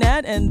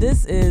Salynette, and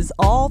this is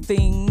All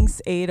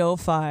Things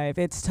 805.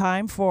 It's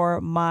time for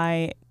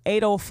my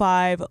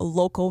 805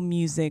 Local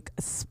Music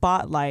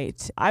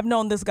Spotlight. I've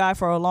known this guy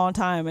for a long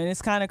time, and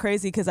it's kind of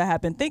crazy because I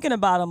have been thinking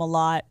about him a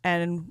lot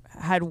and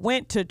had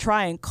went to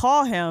try and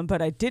call him,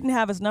 but I didn't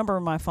have his number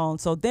in my phone.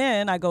 So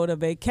then I go to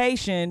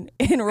vacation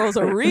in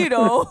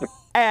Rosarito.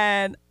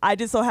 And I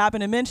just so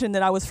happened to mention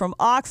that I was from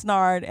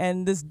Oxnard,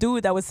 and this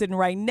dude that was sitting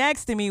right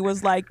next to me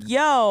was like,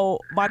 yo,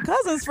 my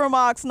cousin's from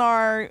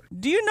Oxnard.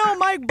 Do you know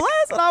Mike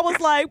Bless? And I was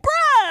like,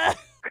 bruh.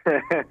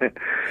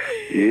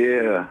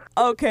 Yeah.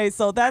 Okay,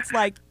 so that's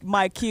like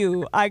my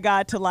cue. I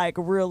got to like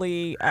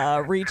really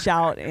reach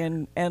out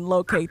and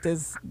locate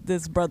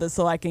this brother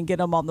so I can get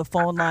him on the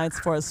phone lines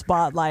for a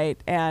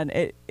spotlight, and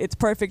it's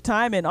perfect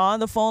timing. On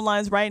the phone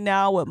lines right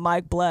now with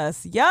Mike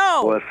Bless.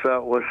 Yo, What's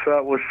up? What's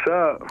up? What's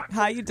up?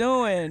 how you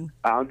doing?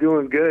 I'm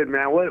doing good,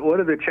 man. What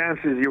are the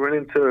chances you run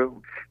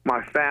into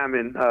my fam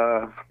in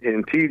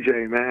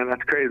TJ, man?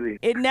 That's crazy.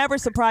 It never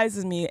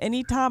surprises me.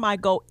 Anytime I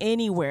go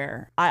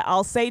anywhere,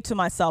 I'll say to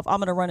myself, I'm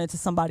going to run into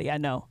somebody I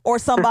know, or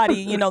somebody,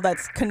 you know,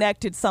 that's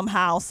connected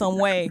somehow, some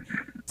way,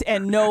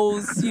 and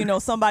knows, you know,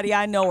 somebody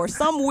I know, or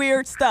some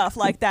weird stuff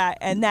like that.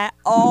 And that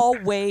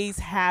always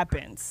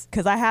happens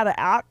because I had a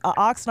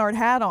Oxnard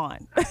hat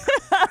on.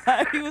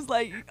 He was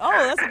like, oh,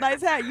 that's a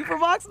nice hat. You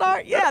from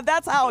Oxnard? Yeah,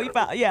 that's how he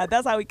found. Yeah,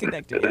 that's how we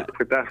connected. Yeah.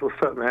 That's what's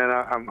up, man.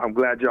 I'm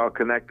glad y'all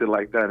connected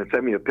like that and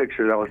sent me a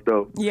picture. That was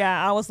dope.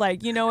 Yeah, I was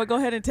like, you know what? Go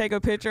ahead and take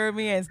a picture of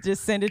me and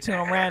just send it to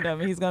him random.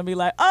 And he's going to be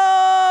like,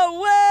 oh,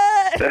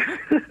 what?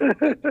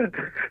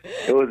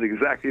 It was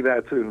exactly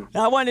that, too.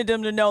 I wanted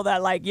them to know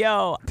that, like,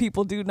 yo,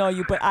 people do know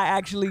you, but I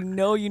actually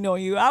know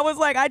you. I was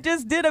like, I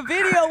just did a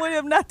video with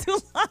him not too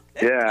long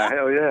ago. Yeah,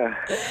 hell yeah.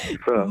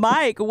 So,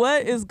 Mike,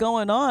 what is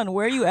going on?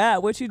 Where you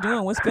at? What you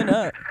doing? What's been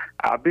up?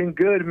 I've been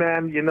good,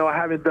 man. You know, I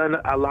haven't done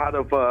a lot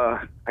of,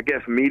 I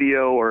guess,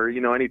 media or, you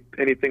know,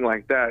 anything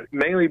like that.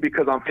 Mainly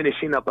because I'm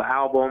finishing up an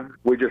album.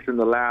 We're just in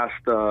the last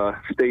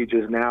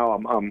stages now.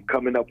 I'm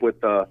coming up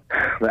with the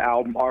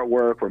album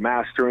artwork. We're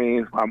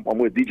mastering. I'm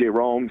with DJ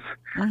Romes,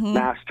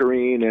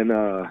 mastering, and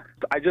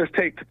I just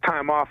take the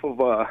time off of,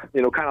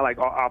 you know, kind of like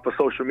off of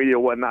social media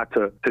and whatnot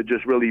to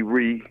just really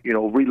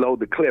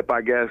reload the clip,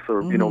 I guess,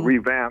 or, you know,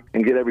 revamp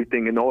and get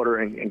everything in order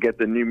and get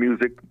the new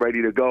music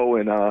ready to go.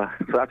 And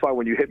so that's why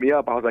when you hit me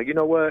up, I was like, you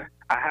know what?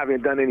 I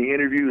haven't done any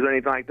interviews or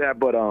anything like that,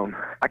 but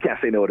I can't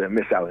say no to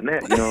Miss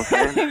Allenette, you know what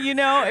I'm saying? You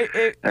know,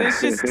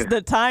 it's just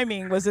the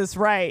timing was just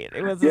right.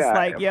 It was just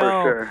like, yo,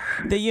 sure.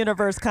 The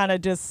universe kind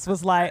of just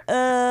was like,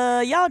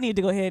 y'all need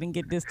to go ahead and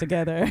get this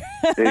together.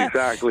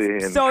 Exactly.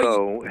 And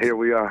so here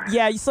we are.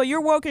 Yeah, so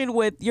you're working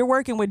with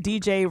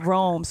DJ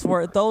Romes.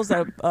 For those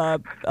of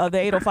the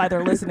 805 that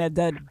are listening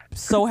that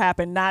so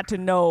happen not to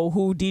know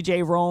who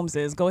DJ Romes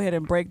is, go ahead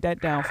and break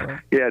that down for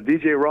them. Yeah,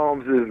 DJ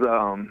Romes is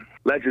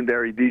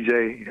legendary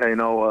DJ, you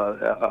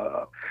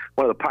know,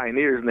 one of the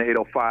pioneers in the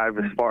 805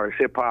 as far as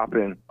hip hop,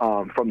 and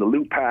from the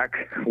Loot Pack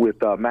with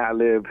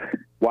Madlib,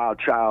 Wild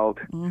Child.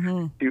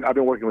 I've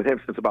been working with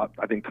him since about,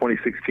 I think,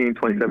 2016,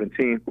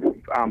 2017.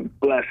 I'm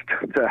blessed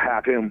to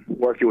have him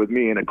working with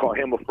me and to call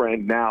him a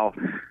friend now.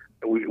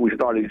 We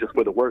started just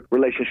with a work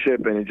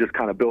relationship, and it just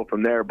kind of built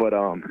from there. But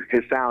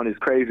his sound is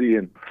crazy,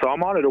 and so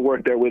I'm honored to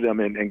work there with him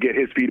and get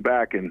his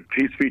feedback. And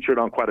he's featured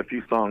on quite a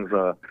few songs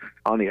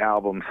on the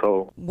album.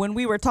 So when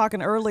we were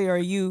talking earlier,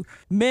 you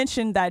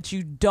mentioned that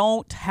you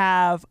don't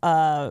have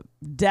a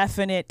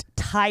definite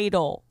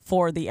title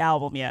for the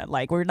album yet.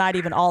 Like, we're not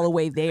even all the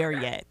way there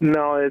yet.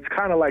 No, it's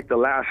kind of like the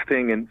last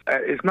thing, and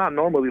it's not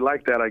normally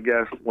like that, I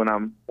guess, when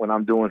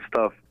I'm doing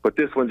stuff. But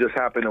this one just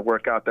happened to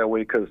work out that way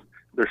because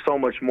there's so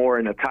much more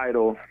in the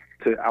title.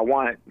 I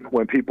want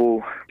when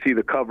people see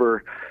the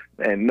cover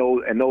and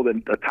know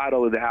the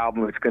title of the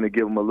album, it's going to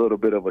give them a little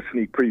bit of a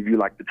sneak preview,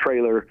 like the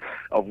trailer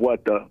of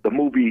what the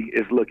movie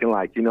is looking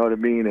like. You know what I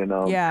mean? And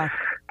yeah,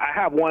 I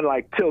have one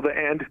like till the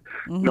end.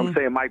 You know what I'm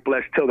saying? Mike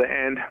Bless till the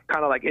end,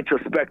 kind of like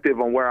introspective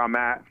on where I'm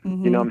at.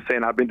 You know what I'm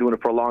saying? I've been doing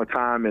it for a long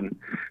time, and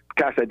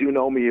cats that do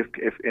know me,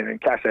 and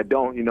cats that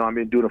don't, you know, I've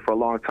been doing it for a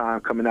long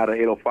time, coming out of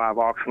 805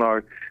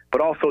 Oxnard. But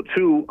also,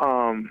 too,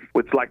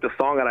 with like the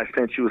song that I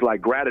sent you, was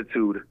like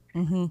gratitude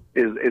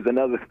is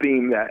another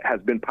theme that has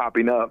been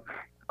popping up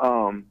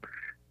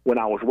when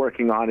I was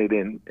working on it,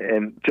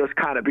 and just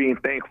kind of being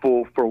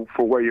thankful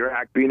for where you're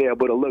at, being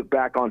able to look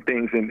back on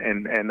things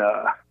and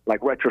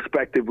like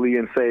retrospectively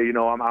and say, you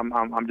know,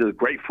 I'm just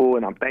grateful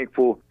and I'm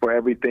thankful for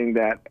everything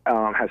that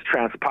has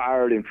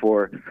transpired, and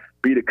for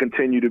me to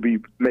continue to be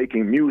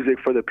making music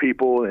for the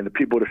people and the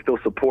people to still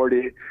support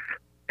it.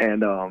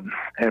 And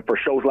for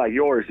shows like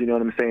yours, you know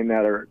what I'm saying,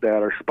 that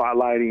are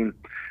spotlighting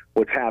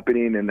what's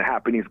happening and the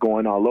happenings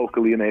going on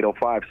locally in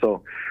 805.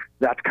 So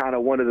that's kind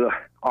of one of the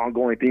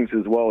ongoing themes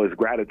as well, is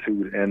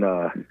gratitude. And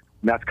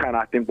that's kind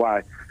of, I think,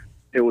 why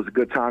it was a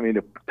good timing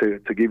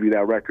to give you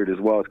that record as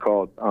well. It's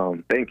called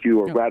Thank You,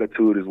 or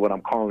Gratitude is what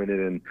I'm calling it.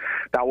 And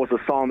that was a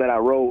song that I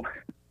wrote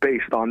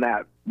based on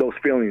those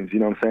feelings, you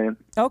know what I'm saying?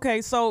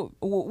 Okay, so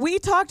we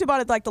talked about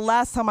it, like the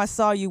last time I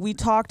saw you, we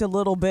talked a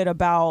little bit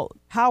about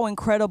how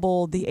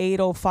incredible the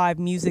 805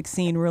 music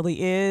scene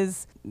really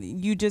is.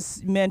 You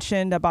just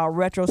mentioned about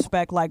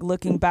retrospect, like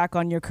looking back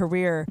on your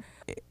career.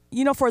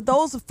 for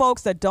those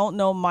folks that don't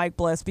know Mike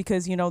Bless,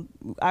 because,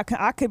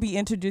 I could be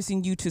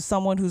introducing you to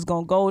someone who's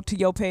going to go to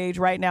your page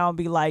right now and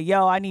be like,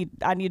 yo, I need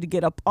to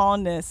get up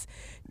on this.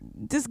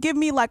 Just give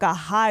me like a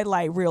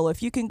highlight reel.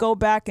 If you can go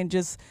back and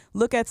just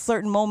look at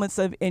certain moments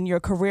in your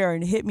career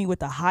and hit me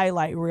with a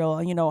highlight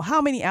reel,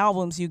 how many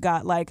albums you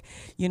got, like,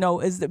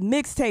 is the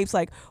mixtapes,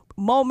 like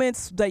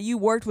moments that you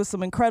worked with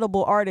some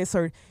incredible artists,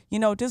 or,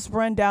 just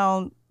run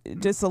down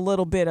just a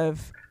little bit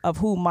of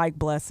who Mike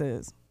Bless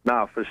is.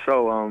 Nah, for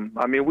sure.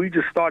 I mean, we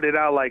just started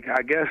out like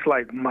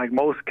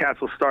most cats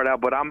will start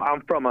out, but I'm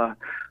from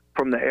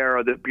the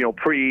era that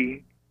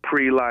pre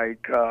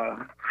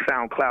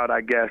SoundCloud,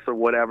 I guess, or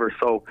whatever.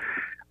 So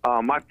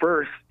my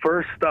first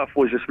stuff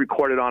was just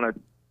recorded on a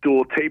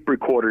dual tape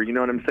recorder. You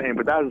know what I'm saying?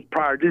 But that was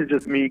prior. This is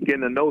just me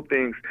getting to know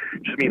things,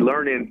 just me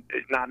learning,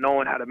 not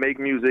knowing how to make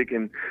music,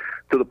 and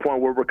to the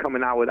point where we're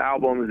coming out with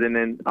albums, and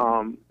then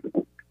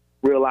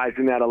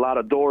realizing that a lot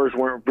of doors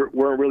weren't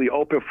really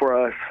open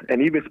for us,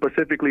 and even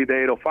specifically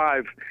the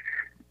 805,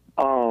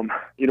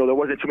 there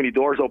wasn't too many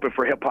doors open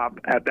for hip hop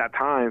at that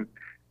time.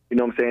 You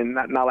know what I'm saying?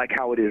 Not like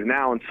how it is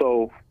now. And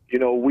so,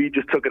 we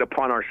just took it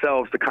upon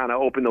ourselves to kind of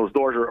open those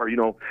doors, or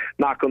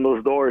knock on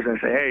those doors and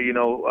say, hey,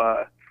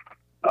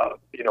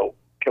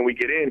 can we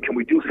get in? Can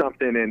we do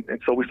something?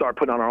 And so we started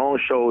putting on our own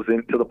shows,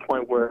 and to the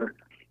point where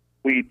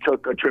we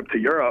took a trip to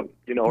Europe,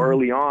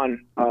 early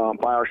on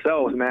by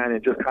ourselves, man,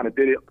 and just kind of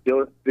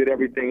did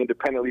everything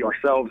independently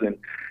ourselves. And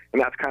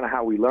that's kind of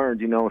how we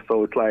learned,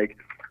 So it's like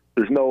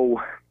there's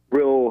no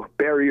real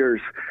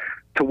barriers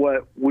to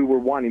what we were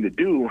wanting to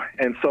do.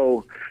 And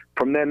so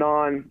from then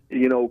on,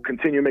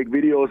 continue to make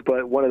videos.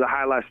 But one of the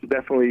highlights was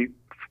definitely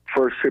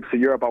first trips to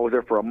Europe. I was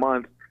there for a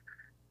month,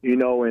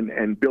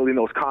 and building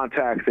those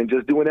contacts and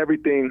just doing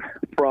everything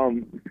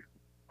from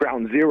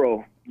ground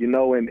zero,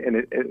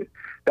 and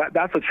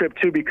that's a trip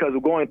too, because we're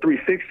going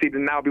 360 to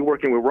now be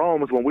working with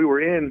Rome's. When we were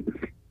in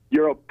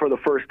Europe for the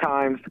first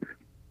times,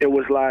 it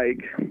was like,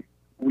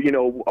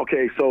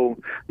 okay, so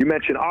you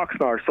mentioned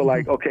Oxnard. So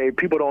like, okay,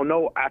 people don't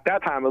know, at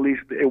that time, at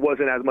least, it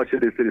wasn't as much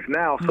as it is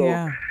now. So,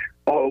 yeah.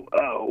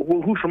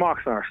 Who's from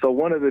Oxnard? So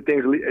one of the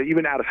things,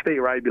 even out of state,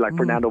 right, it'd be like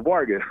Fernando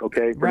Vargas,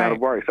 okay? Right. Fernando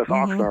Vargas, that's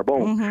Oxnard,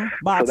 boom.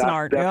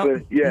 Boxnard,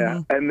 so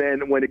yeah. And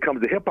then when it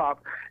comes to hip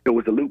hop, it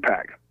was the Loot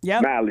Pack,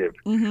 Madlib,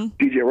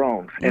 DJ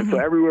Rome's. And so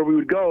everywhere we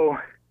would go,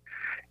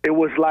 it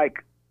was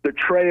like the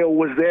trail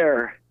was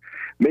there.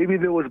 Maybe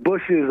there was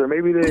bushes, or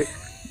maybe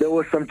there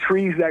was some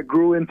trees that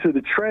grew into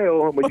the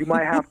trail, but you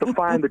might have to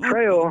find the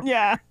trail.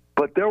 Yeah.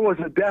 But there was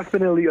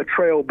definitely a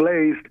trail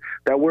blazed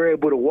that we're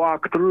able to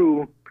walk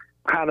through,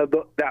 kind of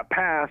that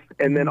path,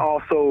 and then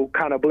also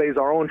kind of blaze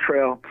our own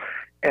trail.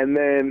 And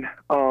then,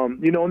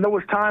 and there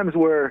was times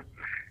where,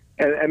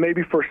 and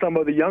maybe for some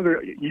of the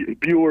younger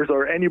viewers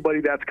or anybody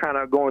that's kind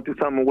of going through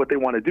something, what they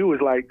want to do is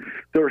like,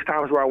 there was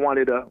times where I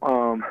wanted to,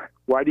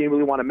 where I didn't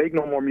really want to make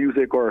no more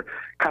music, or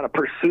kind of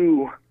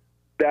pursue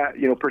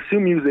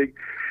music.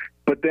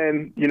 But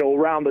then,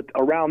 around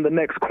the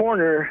next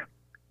corner,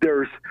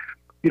 there's,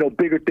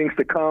 bigger things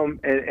to come,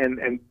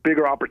 and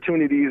bigger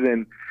opportunities.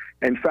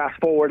 And fast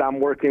forward, I'm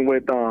working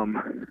with,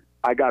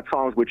 I got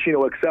songs with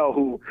Chino XL,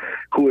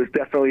 who is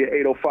definitely an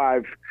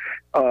 805,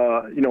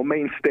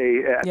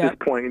 mainstay at this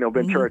point,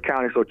 Ventura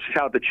County. So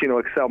shout out to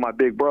Chino XL, my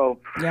big bro.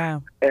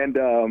 Yeah. And,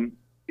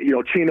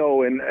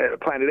 Chino and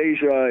Planet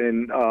Asia,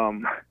 and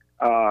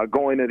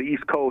going to the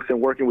East Coast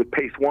and working with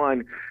Pace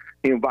One.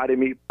 He invited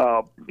me,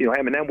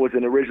 Eminem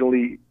wasn't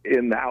originally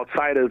in the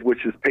Outsiders,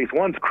 which is Pace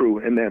One's crew,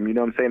 and them,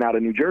 out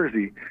of New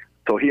Jersey.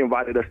 So he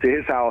invited us to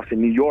his house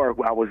in New York.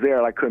 I was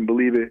there. I couldn't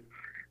believe it.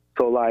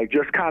 So, like,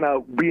 just kind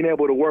of being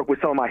able to work with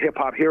some of my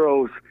hip-hop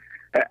heroes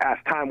as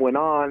time went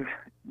on,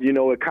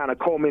 it kind of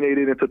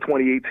culminated into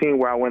 2018,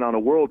 where I went on a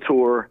world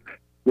tour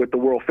with the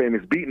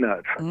world-famous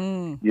Beatnuts,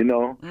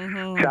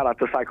 Shout out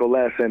to Psycho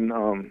Les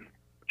and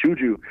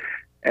Juju.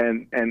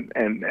 And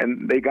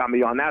they got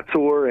me on that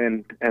tour,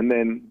 and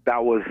then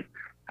that was,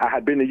 I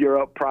had been to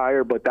Europe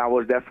prior, but that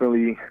was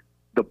definitely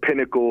the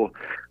pinnacle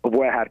of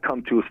where I had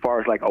come to as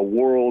far as like a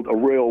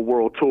real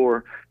world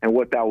tour, and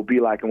what that would be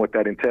like and what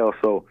that entails.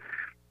 So,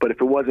 but if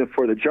it wasn't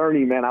for the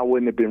journey, man, I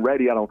wouldn't have been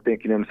ready, I don't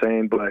think, what I'm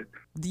saying? But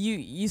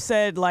you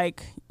said,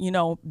 like,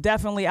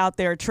 definitely out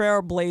there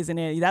trailblazing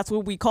it. That's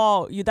what we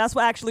call you. That's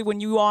what actually, when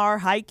you are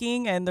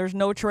hiking and there's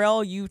no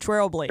trail, you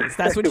trailblaze.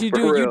 That's what you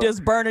do. Real. You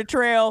just burn a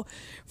trail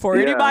for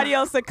anybody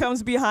else that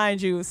comes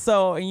behind you.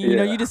 So,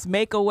 you just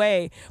make a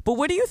way. But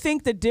what do you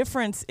think the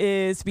difference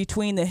is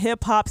between the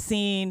hip hop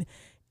scene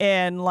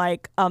in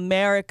like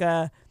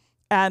America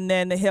and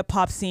then the hip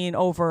hop scene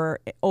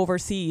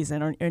overseas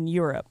and in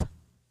Europe?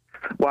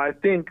 Well, I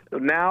think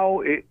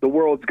now the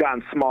world's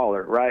gotten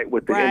smaller, right,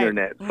 with the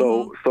internet.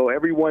 So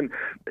everyone,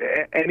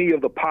 any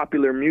of the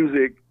popular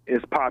music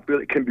is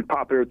popular, can be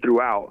popular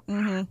throughout.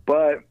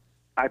 But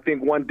I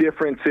think one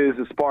difference is,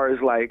 as far as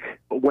like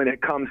when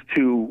it comes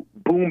to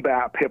boom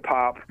bap hip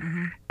hop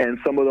and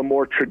some of the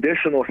more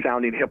traditional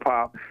sounding hip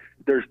hop,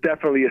 there's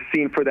definitely a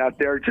scene for that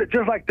there,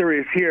 just like there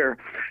is here.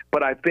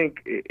 But I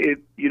think it,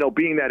 you know,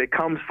 being that it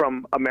comes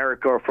from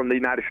America or from the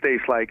United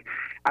States, like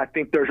I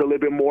think there's a little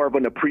bit more of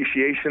an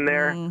appreciation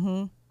there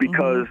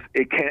because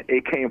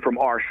it came from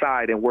our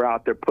side and we're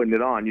out there putting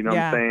it on. You know what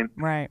I'm saying?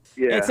 Right.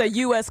 Yeah. It's a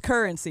U.S.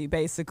 currency,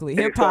 basically.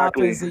 Hip hop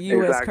is a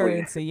U.S.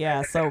 currency.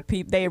 Yeah. So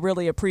they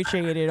really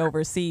appreciate it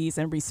overseas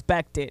and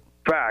respect it.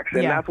 Facts.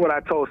 And that's what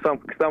I told some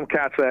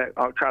cats that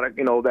I'll try to,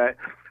 you know, that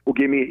will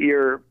give me an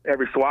ear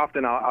every so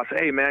often. I'll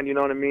say, hey, man, you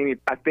know what I mean?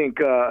 I think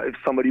if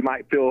somebody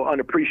might feel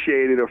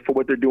unappreciated or for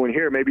what they're doing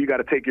here, maybe you got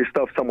to take your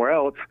stuff somewhere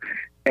else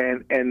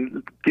and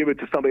give it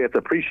to somebody that's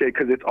appreciated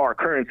because it's our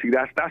currency.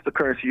 That's the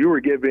currency you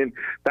were given.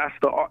 That's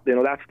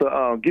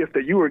the gift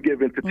that you were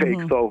given to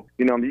take. So,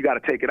 you know, you got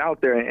to take it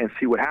out there and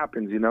see what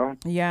happens, you know?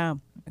 Yeah.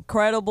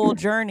 Incredible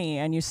journey,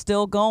 and you're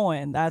still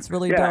going. That's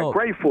really dope.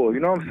 Yeah, grateful. You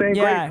know what I'm saying?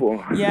 Yeah.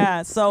 Grateful.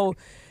 Yeah. So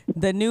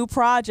the new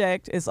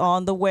project is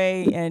on the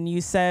way, and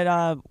you said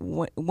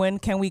when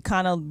can we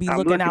kind of be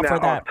looking out for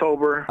that?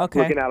 October.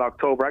 Okay. Looking at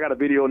October. I got a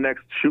video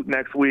shoot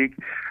next week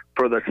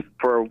for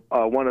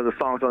one of the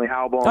songs on the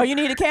album. Oh, you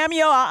need a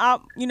cameo?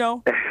 You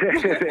know.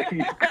 There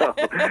you go.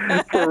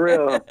 For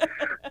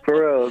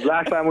real.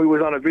 Last time we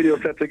was on a video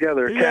set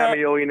together,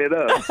 cameoing it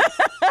up.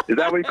 Is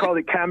that what you call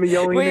it?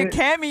 Cameoing We're it?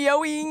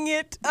 cameoing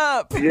it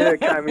up. Yeah,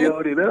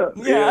 cameoed it up.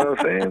 Yeah. You know what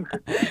I'm saying?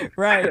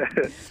 Right.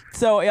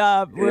 So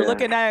we're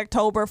looking at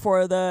October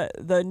for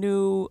the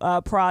new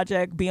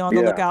project. Be on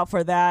the lookout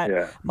for that.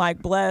 Yeah.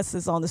 Mike Bless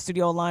is on the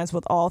studio lines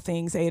with All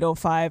Things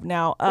 805.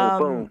 Now,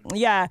 boom.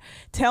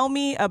 tell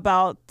me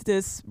about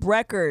this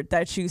record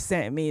that you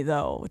sent me,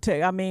 though.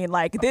 I mean,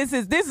 like this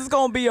is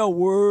gonna be a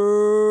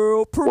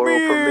world premiere.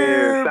 World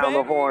premiere. Sound baby.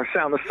 the horn,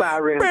 sound the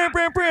siren. World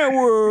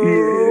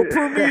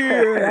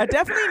premiere. I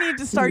definitely need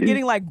to start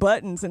getting like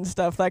buttons and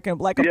stuff, like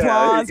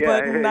applause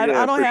button.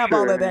 I don't have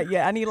all of that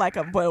yet. I need like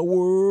a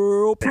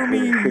world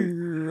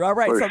premiere. All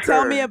right, so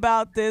tell me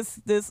about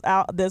this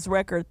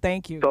record.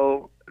 Thank you.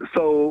 So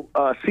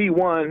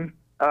C1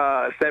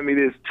 sent me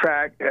this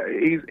track.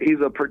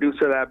 He's a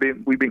producer that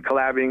we've been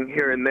collabing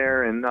here and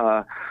there, and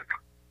I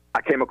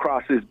came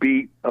across this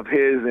beat of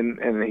his,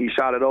 and he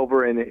shot it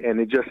over, and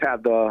it just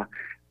had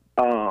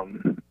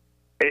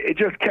it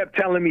just kept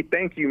telling me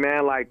thank you,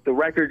 man. Like the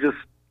record just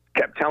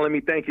kept telling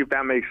me thank you, if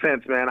that makes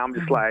sense, man. I'm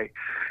just like,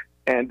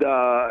 and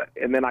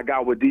then I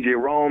got with DJ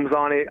Rome's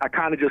on it. I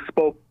kind of just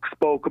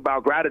spoke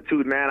about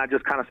gratitude, man. I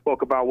just kind of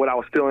spoke about what I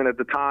was feeling at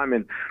the time,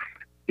 and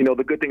you know,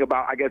 the good thing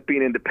about, I guess,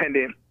 being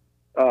independent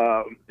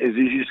is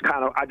you just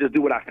I just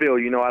do what I feel.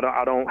 You know, I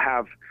don't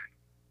have,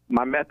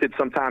 my method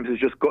sometimes is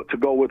just to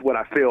go with what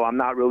I feel. I'm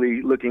not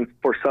really looking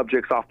for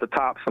subjects off the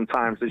top.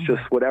 Sometimes it's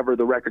just whatever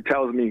the record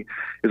tells me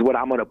is what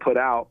I'm going to put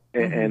out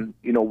and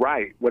you know,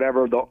 write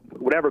whatever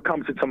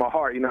comes into my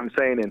heart, you know what I'm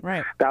saying? And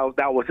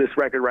that was this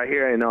record right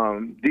here. And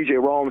DJ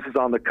Rome's is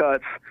on the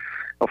cuts,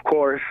 of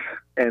course,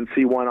 and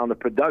C1 on the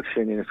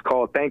production, and it's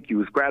called Thank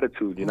You. It's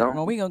gratitude, you know?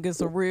 Well, we're going to get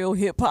some real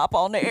hip-hop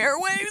on the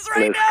airwaves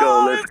Let's now.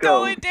 go. Let's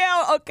going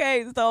down.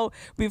 Okay, so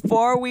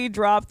before we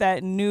drop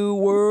that new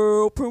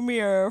world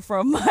premiere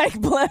from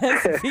Mike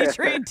Bless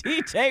featuring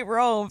DJ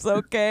Rome's,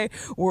 okay?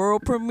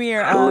 World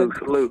premiere.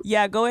 Salute.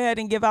 Yeah, go ahead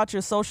and give out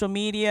your social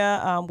media,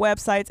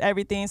 websites,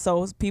 everything,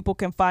 so people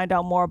can find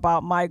out more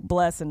about Mike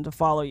Bless and to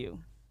follow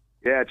you.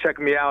 Yeah, check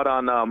me out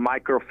on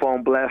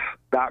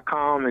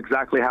microphonebless.com,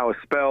 exactly how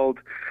it's spelled,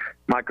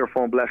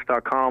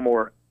 microphonebless.com,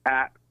 or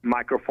at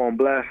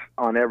microphonebless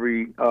on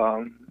every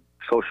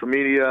social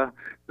media,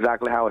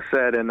 exactly how it's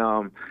said. And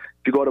if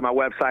you go to my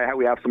website,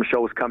 we have some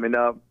shows coming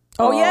up.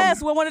 Oh,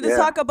 yes. We wanted to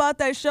talk about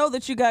that show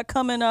that you got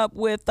coming up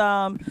with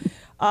Hip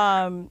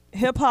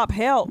Hop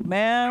Help,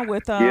 man,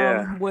 with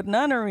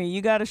Nunnery.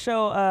 You got a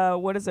show,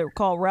 what is it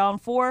called,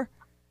 Round 4?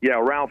 Yeah,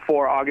 Round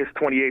 4, August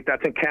 28th.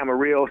 That's in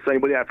Camarillo. So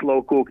anybody that's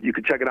local, you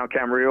can check it out,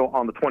 Camarillo,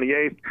 on the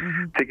 28th.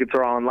 Tickets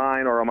are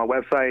online or on my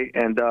website.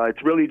 And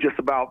it's really just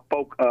about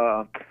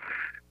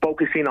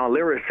focusing on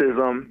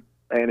lyricism.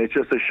 And it's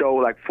just a show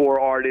like 4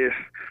 artists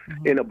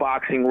in a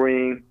boxing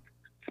ring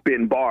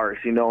spitting bars,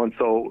 you know. And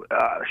so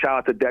shout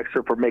out to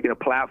Dexter for making a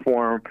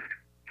platform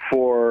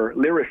for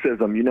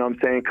lyricism, you know what I'm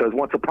saying? Because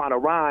once upon a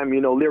rhyme,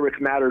 you know,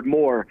 lyrics mattered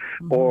more.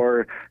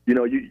 Or, you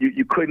know,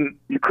 you could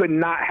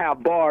not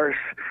have bars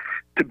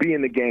to be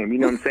in the game, you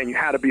know what I'm saying? You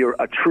had to be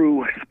a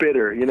true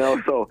spitter, you know?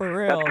 So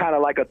that's kind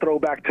of like a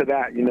throwback to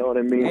that, you know what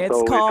I mean?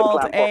 It's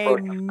called a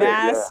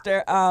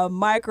master,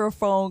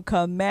 microphone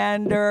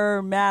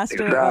commander,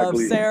 master of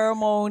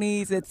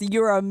ceremonies.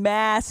 You're a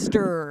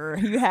master.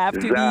 You have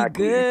to be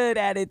good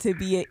at it to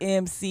be an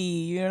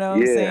MC, you know what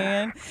I'm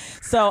saying?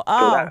 So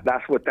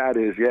that's what that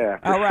is, yeah.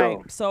 All right.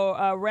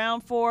 So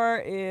Round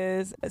 4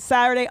 is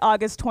Saturday,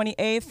 August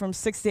 28th from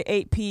 6 to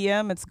 8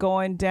 p.m. It's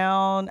going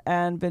down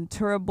on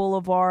Ventura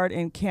Boulevard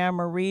in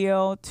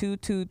Camarillo,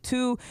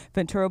 222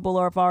 Ventura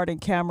Boulevard in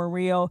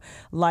Camarillo.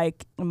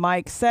 Like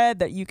Mike said,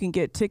 that you can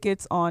get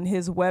tickets on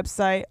his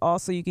website.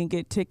 Also, you can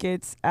get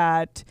tickets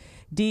at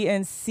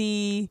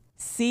dnccm.com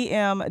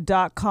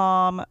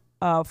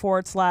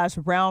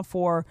 /Round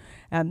 4.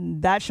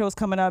 and that show's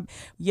coming up.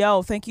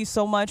 Yo, thank you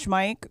so much,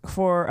 Mike,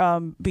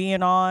 for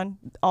being on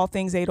All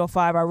Things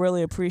 805. I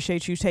really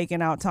appreciate you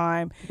taking out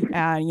time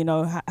and, you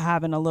know,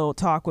 having a little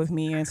talk with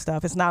me and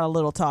stuff. It's not a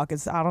little talk.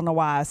 It's, I don't know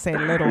why I say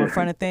little in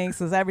front of things,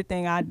 because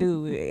everything I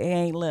do, it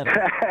ain't little.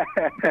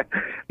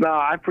 No,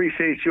 I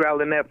appreciate you,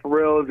 Alanette, for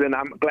reals, and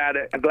I'm glad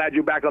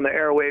you're back on the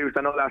airwaves.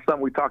 I know that's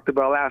something we talked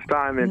about last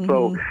time, and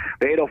so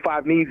the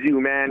 805 needs you,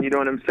 man. You know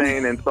what I'm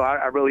saying? And so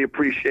I really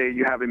appreciate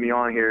you having me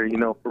on here, you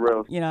know, for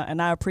real. You know,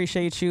 and I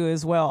appreciate you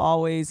as well,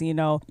 always. You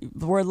know,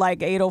 we're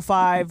like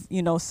 805,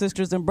 you know,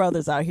 sisters and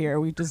brothers out here.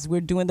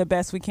 We're doing the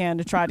best we can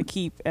to try to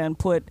keep and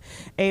put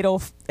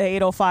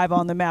 805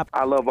 on the map.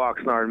 I love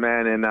Oxnard,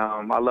 man, and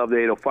I love the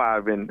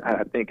 805, and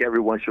I think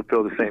everyone should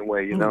feel the same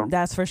way, you know?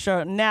 That's for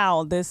sure.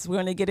 Now, we're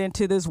going to get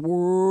into this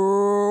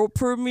world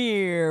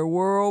premiere.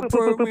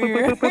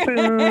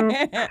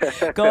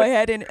 Go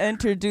ahead and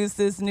introduce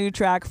this new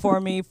track for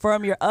me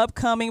from your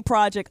upcoming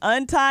project,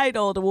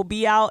 Untitled. It will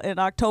be out in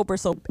October,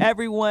 so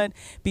everyone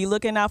be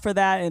looking out for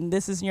that. And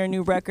this is your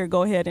new record.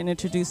 Go ahead and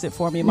introduce it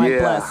for me, Mike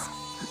Bless.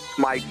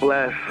 Mike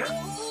Bless,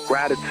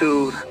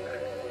 Gratitude,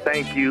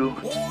 Thank You,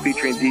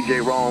 featuring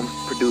DJ Rome,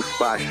 produced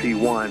by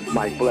C1.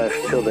 Mike Bless,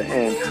 Till the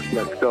End.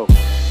 Let's go.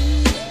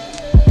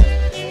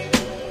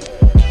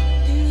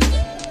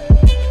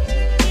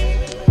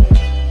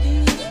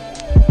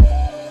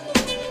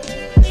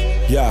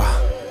 Yeah.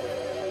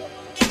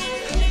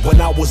 When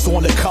I was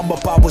on the come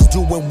up, I was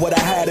doing what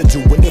I had to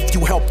do. And if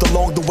you helped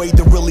along the way,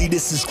 then really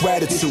this is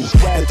gratitude.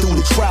 And through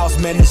the trials,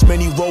 man, there's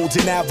many roads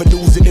and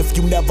avenues. And if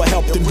you never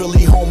helped, then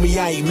really, homie,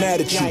 I ain't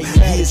mad at you.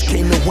 Years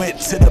came and went,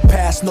 to the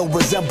past, no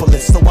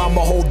resemblance. So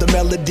I'ma hold the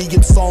melody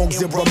and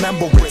songs in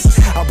remembrance.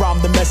 I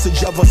rhyme the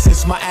message ever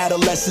since my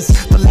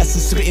adolescence. The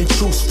lessons spitting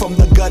truths from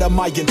the gut of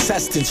my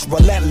intestines.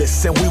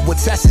 Relentless, and we would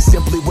test it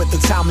simply with the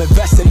time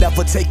invested.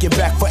 Never taking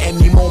back for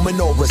any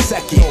moment or a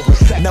second.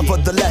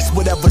 Nevertheless,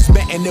 whatever's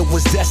meant and it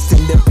was destined.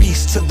 And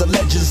peace to the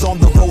legends on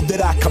the road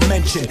that I can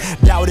mention.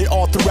 Doubted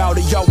all throughout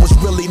it, y'all was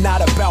really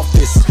not about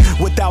this.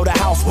 Without a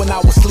house when I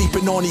was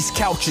sleeping on these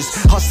couches.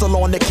 Hustle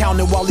on the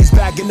counter while he's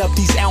bagging up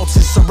these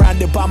ounces.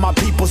 Surrounded by my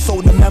people,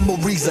 so the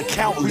memories are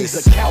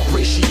countless.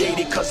 Appreciate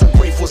it, cause I'm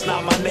grateful's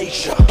not my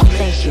nature.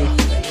 Thank you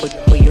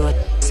for your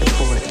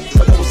support.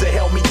 For those that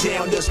held me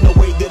down, there's no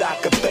way that I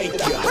could thank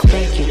you.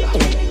 Thank you,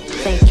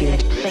 thank you,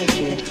 thank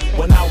you.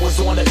 When I was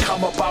on the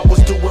come up, I was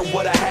doing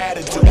what I had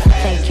to do.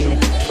 Thank you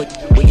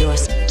for your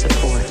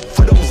support.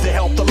 For those that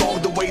helped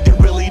along the way, then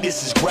really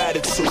this is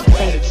gratitude.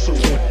 Thank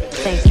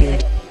you.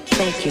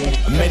 Thank you.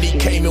 Many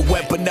came and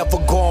went, but never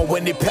gone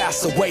when they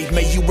passed away.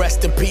 May you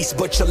rest in peace,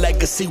 but your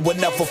legacy will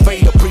never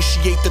fade.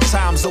 Appreciate the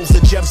times, those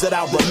are gems that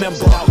I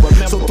remember.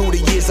 So through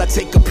the years, I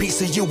take a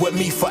piece of you with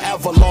me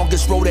forever.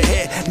 Longest road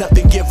ahead,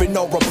 nothing given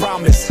or a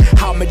promise.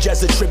 Homage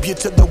as a tribute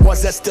to the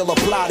ones that still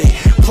applauded.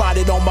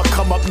 Plotted on my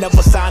come up,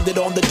 never signed it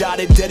on the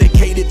dotted.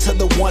 Dedicated to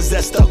the ones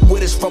that stuck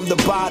with us from the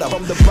bottom.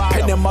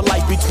 Penning my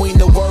life between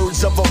the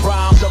words of a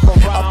rhyme.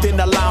 Up in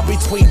the line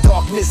between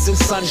darkness and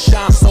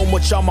sunshine. So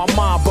much on my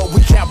mind, but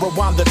we can't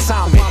rewind the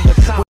timing.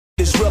 When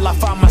it's real, I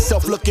find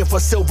myself looking for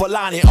silver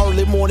lining.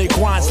 Early morning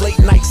grinds, late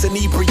nights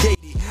inebriated.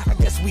 I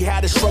guess we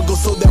had a struggle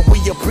so that we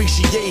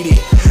appreciate it.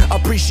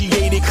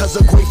 Appreciate it, cause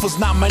I'm grateful's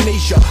not my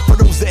nature. For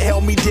those that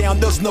held me down,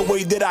 there's no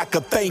way that I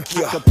could thank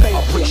you.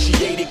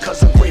 Appreciate it,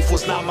 cause I'm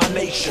grateful's not my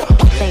nature.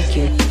 Thank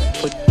you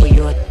for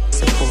your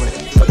support.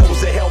 For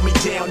those that held me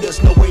down,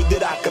 there's no way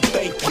that I could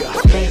thank you.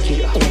 Thank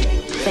you,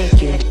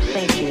 thank you,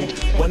 thank you.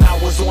 When I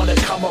was on the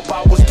come up,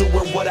 I was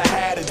doing what I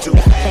had to do.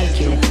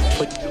 Thank you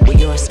for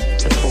your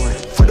support.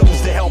 For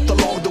those that helped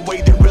along the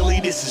way, then really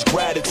this is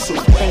gratitude.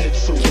 Thank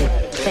you,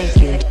 thank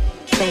you,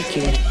 thank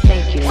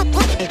you,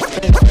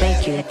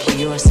 thank you for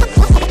your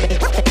support.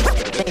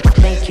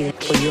 Thank you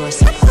for your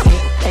support.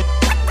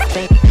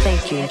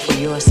 Thank you for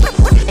your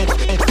support.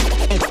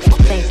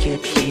 Thank you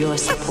for your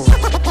support.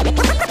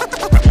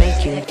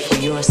 Thank you for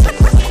your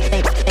support.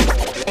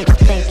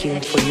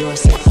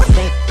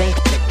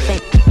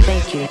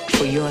 Thank you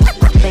for your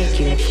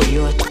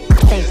support.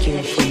 Thank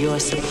you for your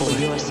support.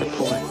 Your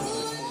support.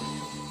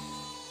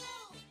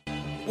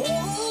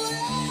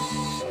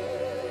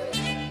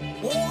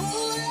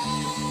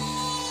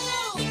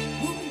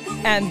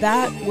 And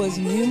that was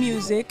new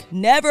music,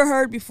 never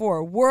heard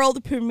before.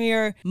 World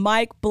premiere,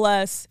 Mike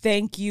Bless,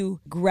 Thank You,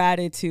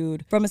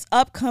 Gratitude. From his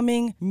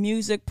upcoming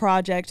music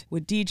project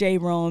with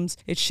DJ Rome's.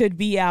 It should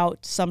be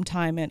out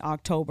sometime in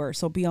October,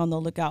 so be on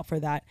the lookout for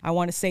that. I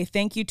want to say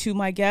thank you to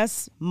my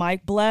guests,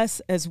 Mike Bless,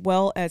 as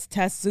well as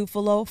Tess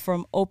Zufalo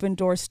from Open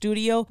Door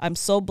Studio. I'm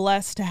so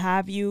blessed to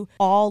have you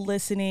all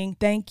listening.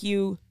 Thank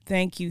you.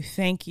 Thank you.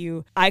 Thank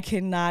you. I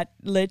cannot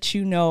let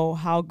you know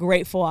how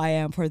grateful I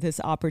am for this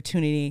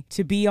opportunity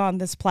to be on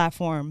this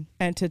platform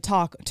and to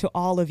talk to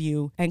all of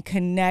you and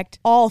connect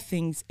all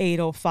things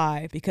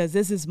 805, because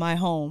this is my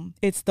home.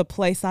 It's the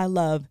place I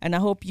love, and I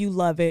hope you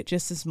love it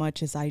just as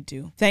much as I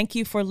do. Thank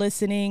you for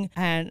listening,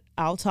 and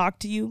I'll talk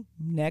to you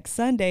next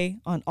Sunday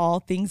on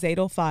All Things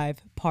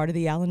 805 podcast. part of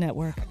the Allen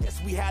Network.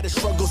 Yes, we had a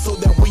struggle so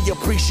that we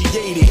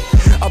appreciate it.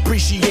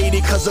 Appreciate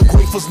it cause a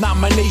grateful's not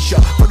my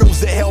nature. For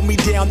those that held me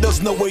down,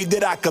 there's no way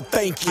that I could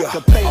thank you.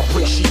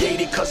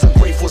 Appreciate it cause a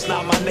grateful's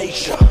not my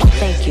nature.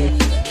 Thank you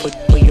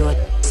for your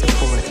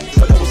support.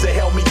 For those that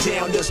held me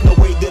down, there's no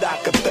way that I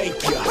could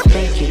thank you.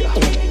 Thank you,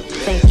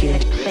 thank you,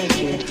 thank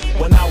you.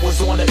 When I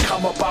was on the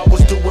come up, I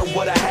was doing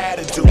what I had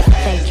to do.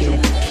 Thank you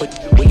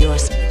for your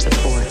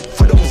support.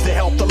 For those that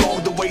helped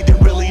along the way, then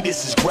really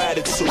this is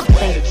gratitude.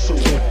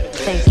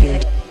 Thank you,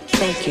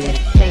 thank you,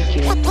 thank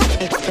you,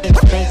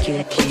 thank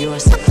you for your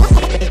support.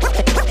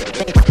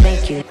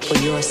 Thank you for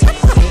your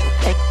support.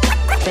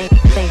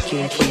 Thank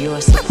you for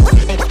your support.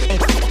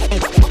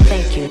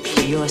 Thank you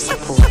for your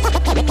support.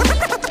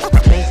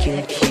 Thank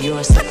you for your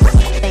support.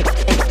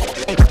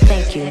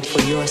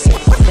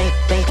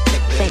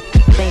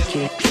 Thank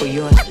you for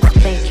your support.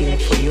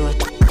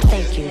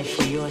 Thank you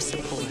for your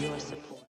support.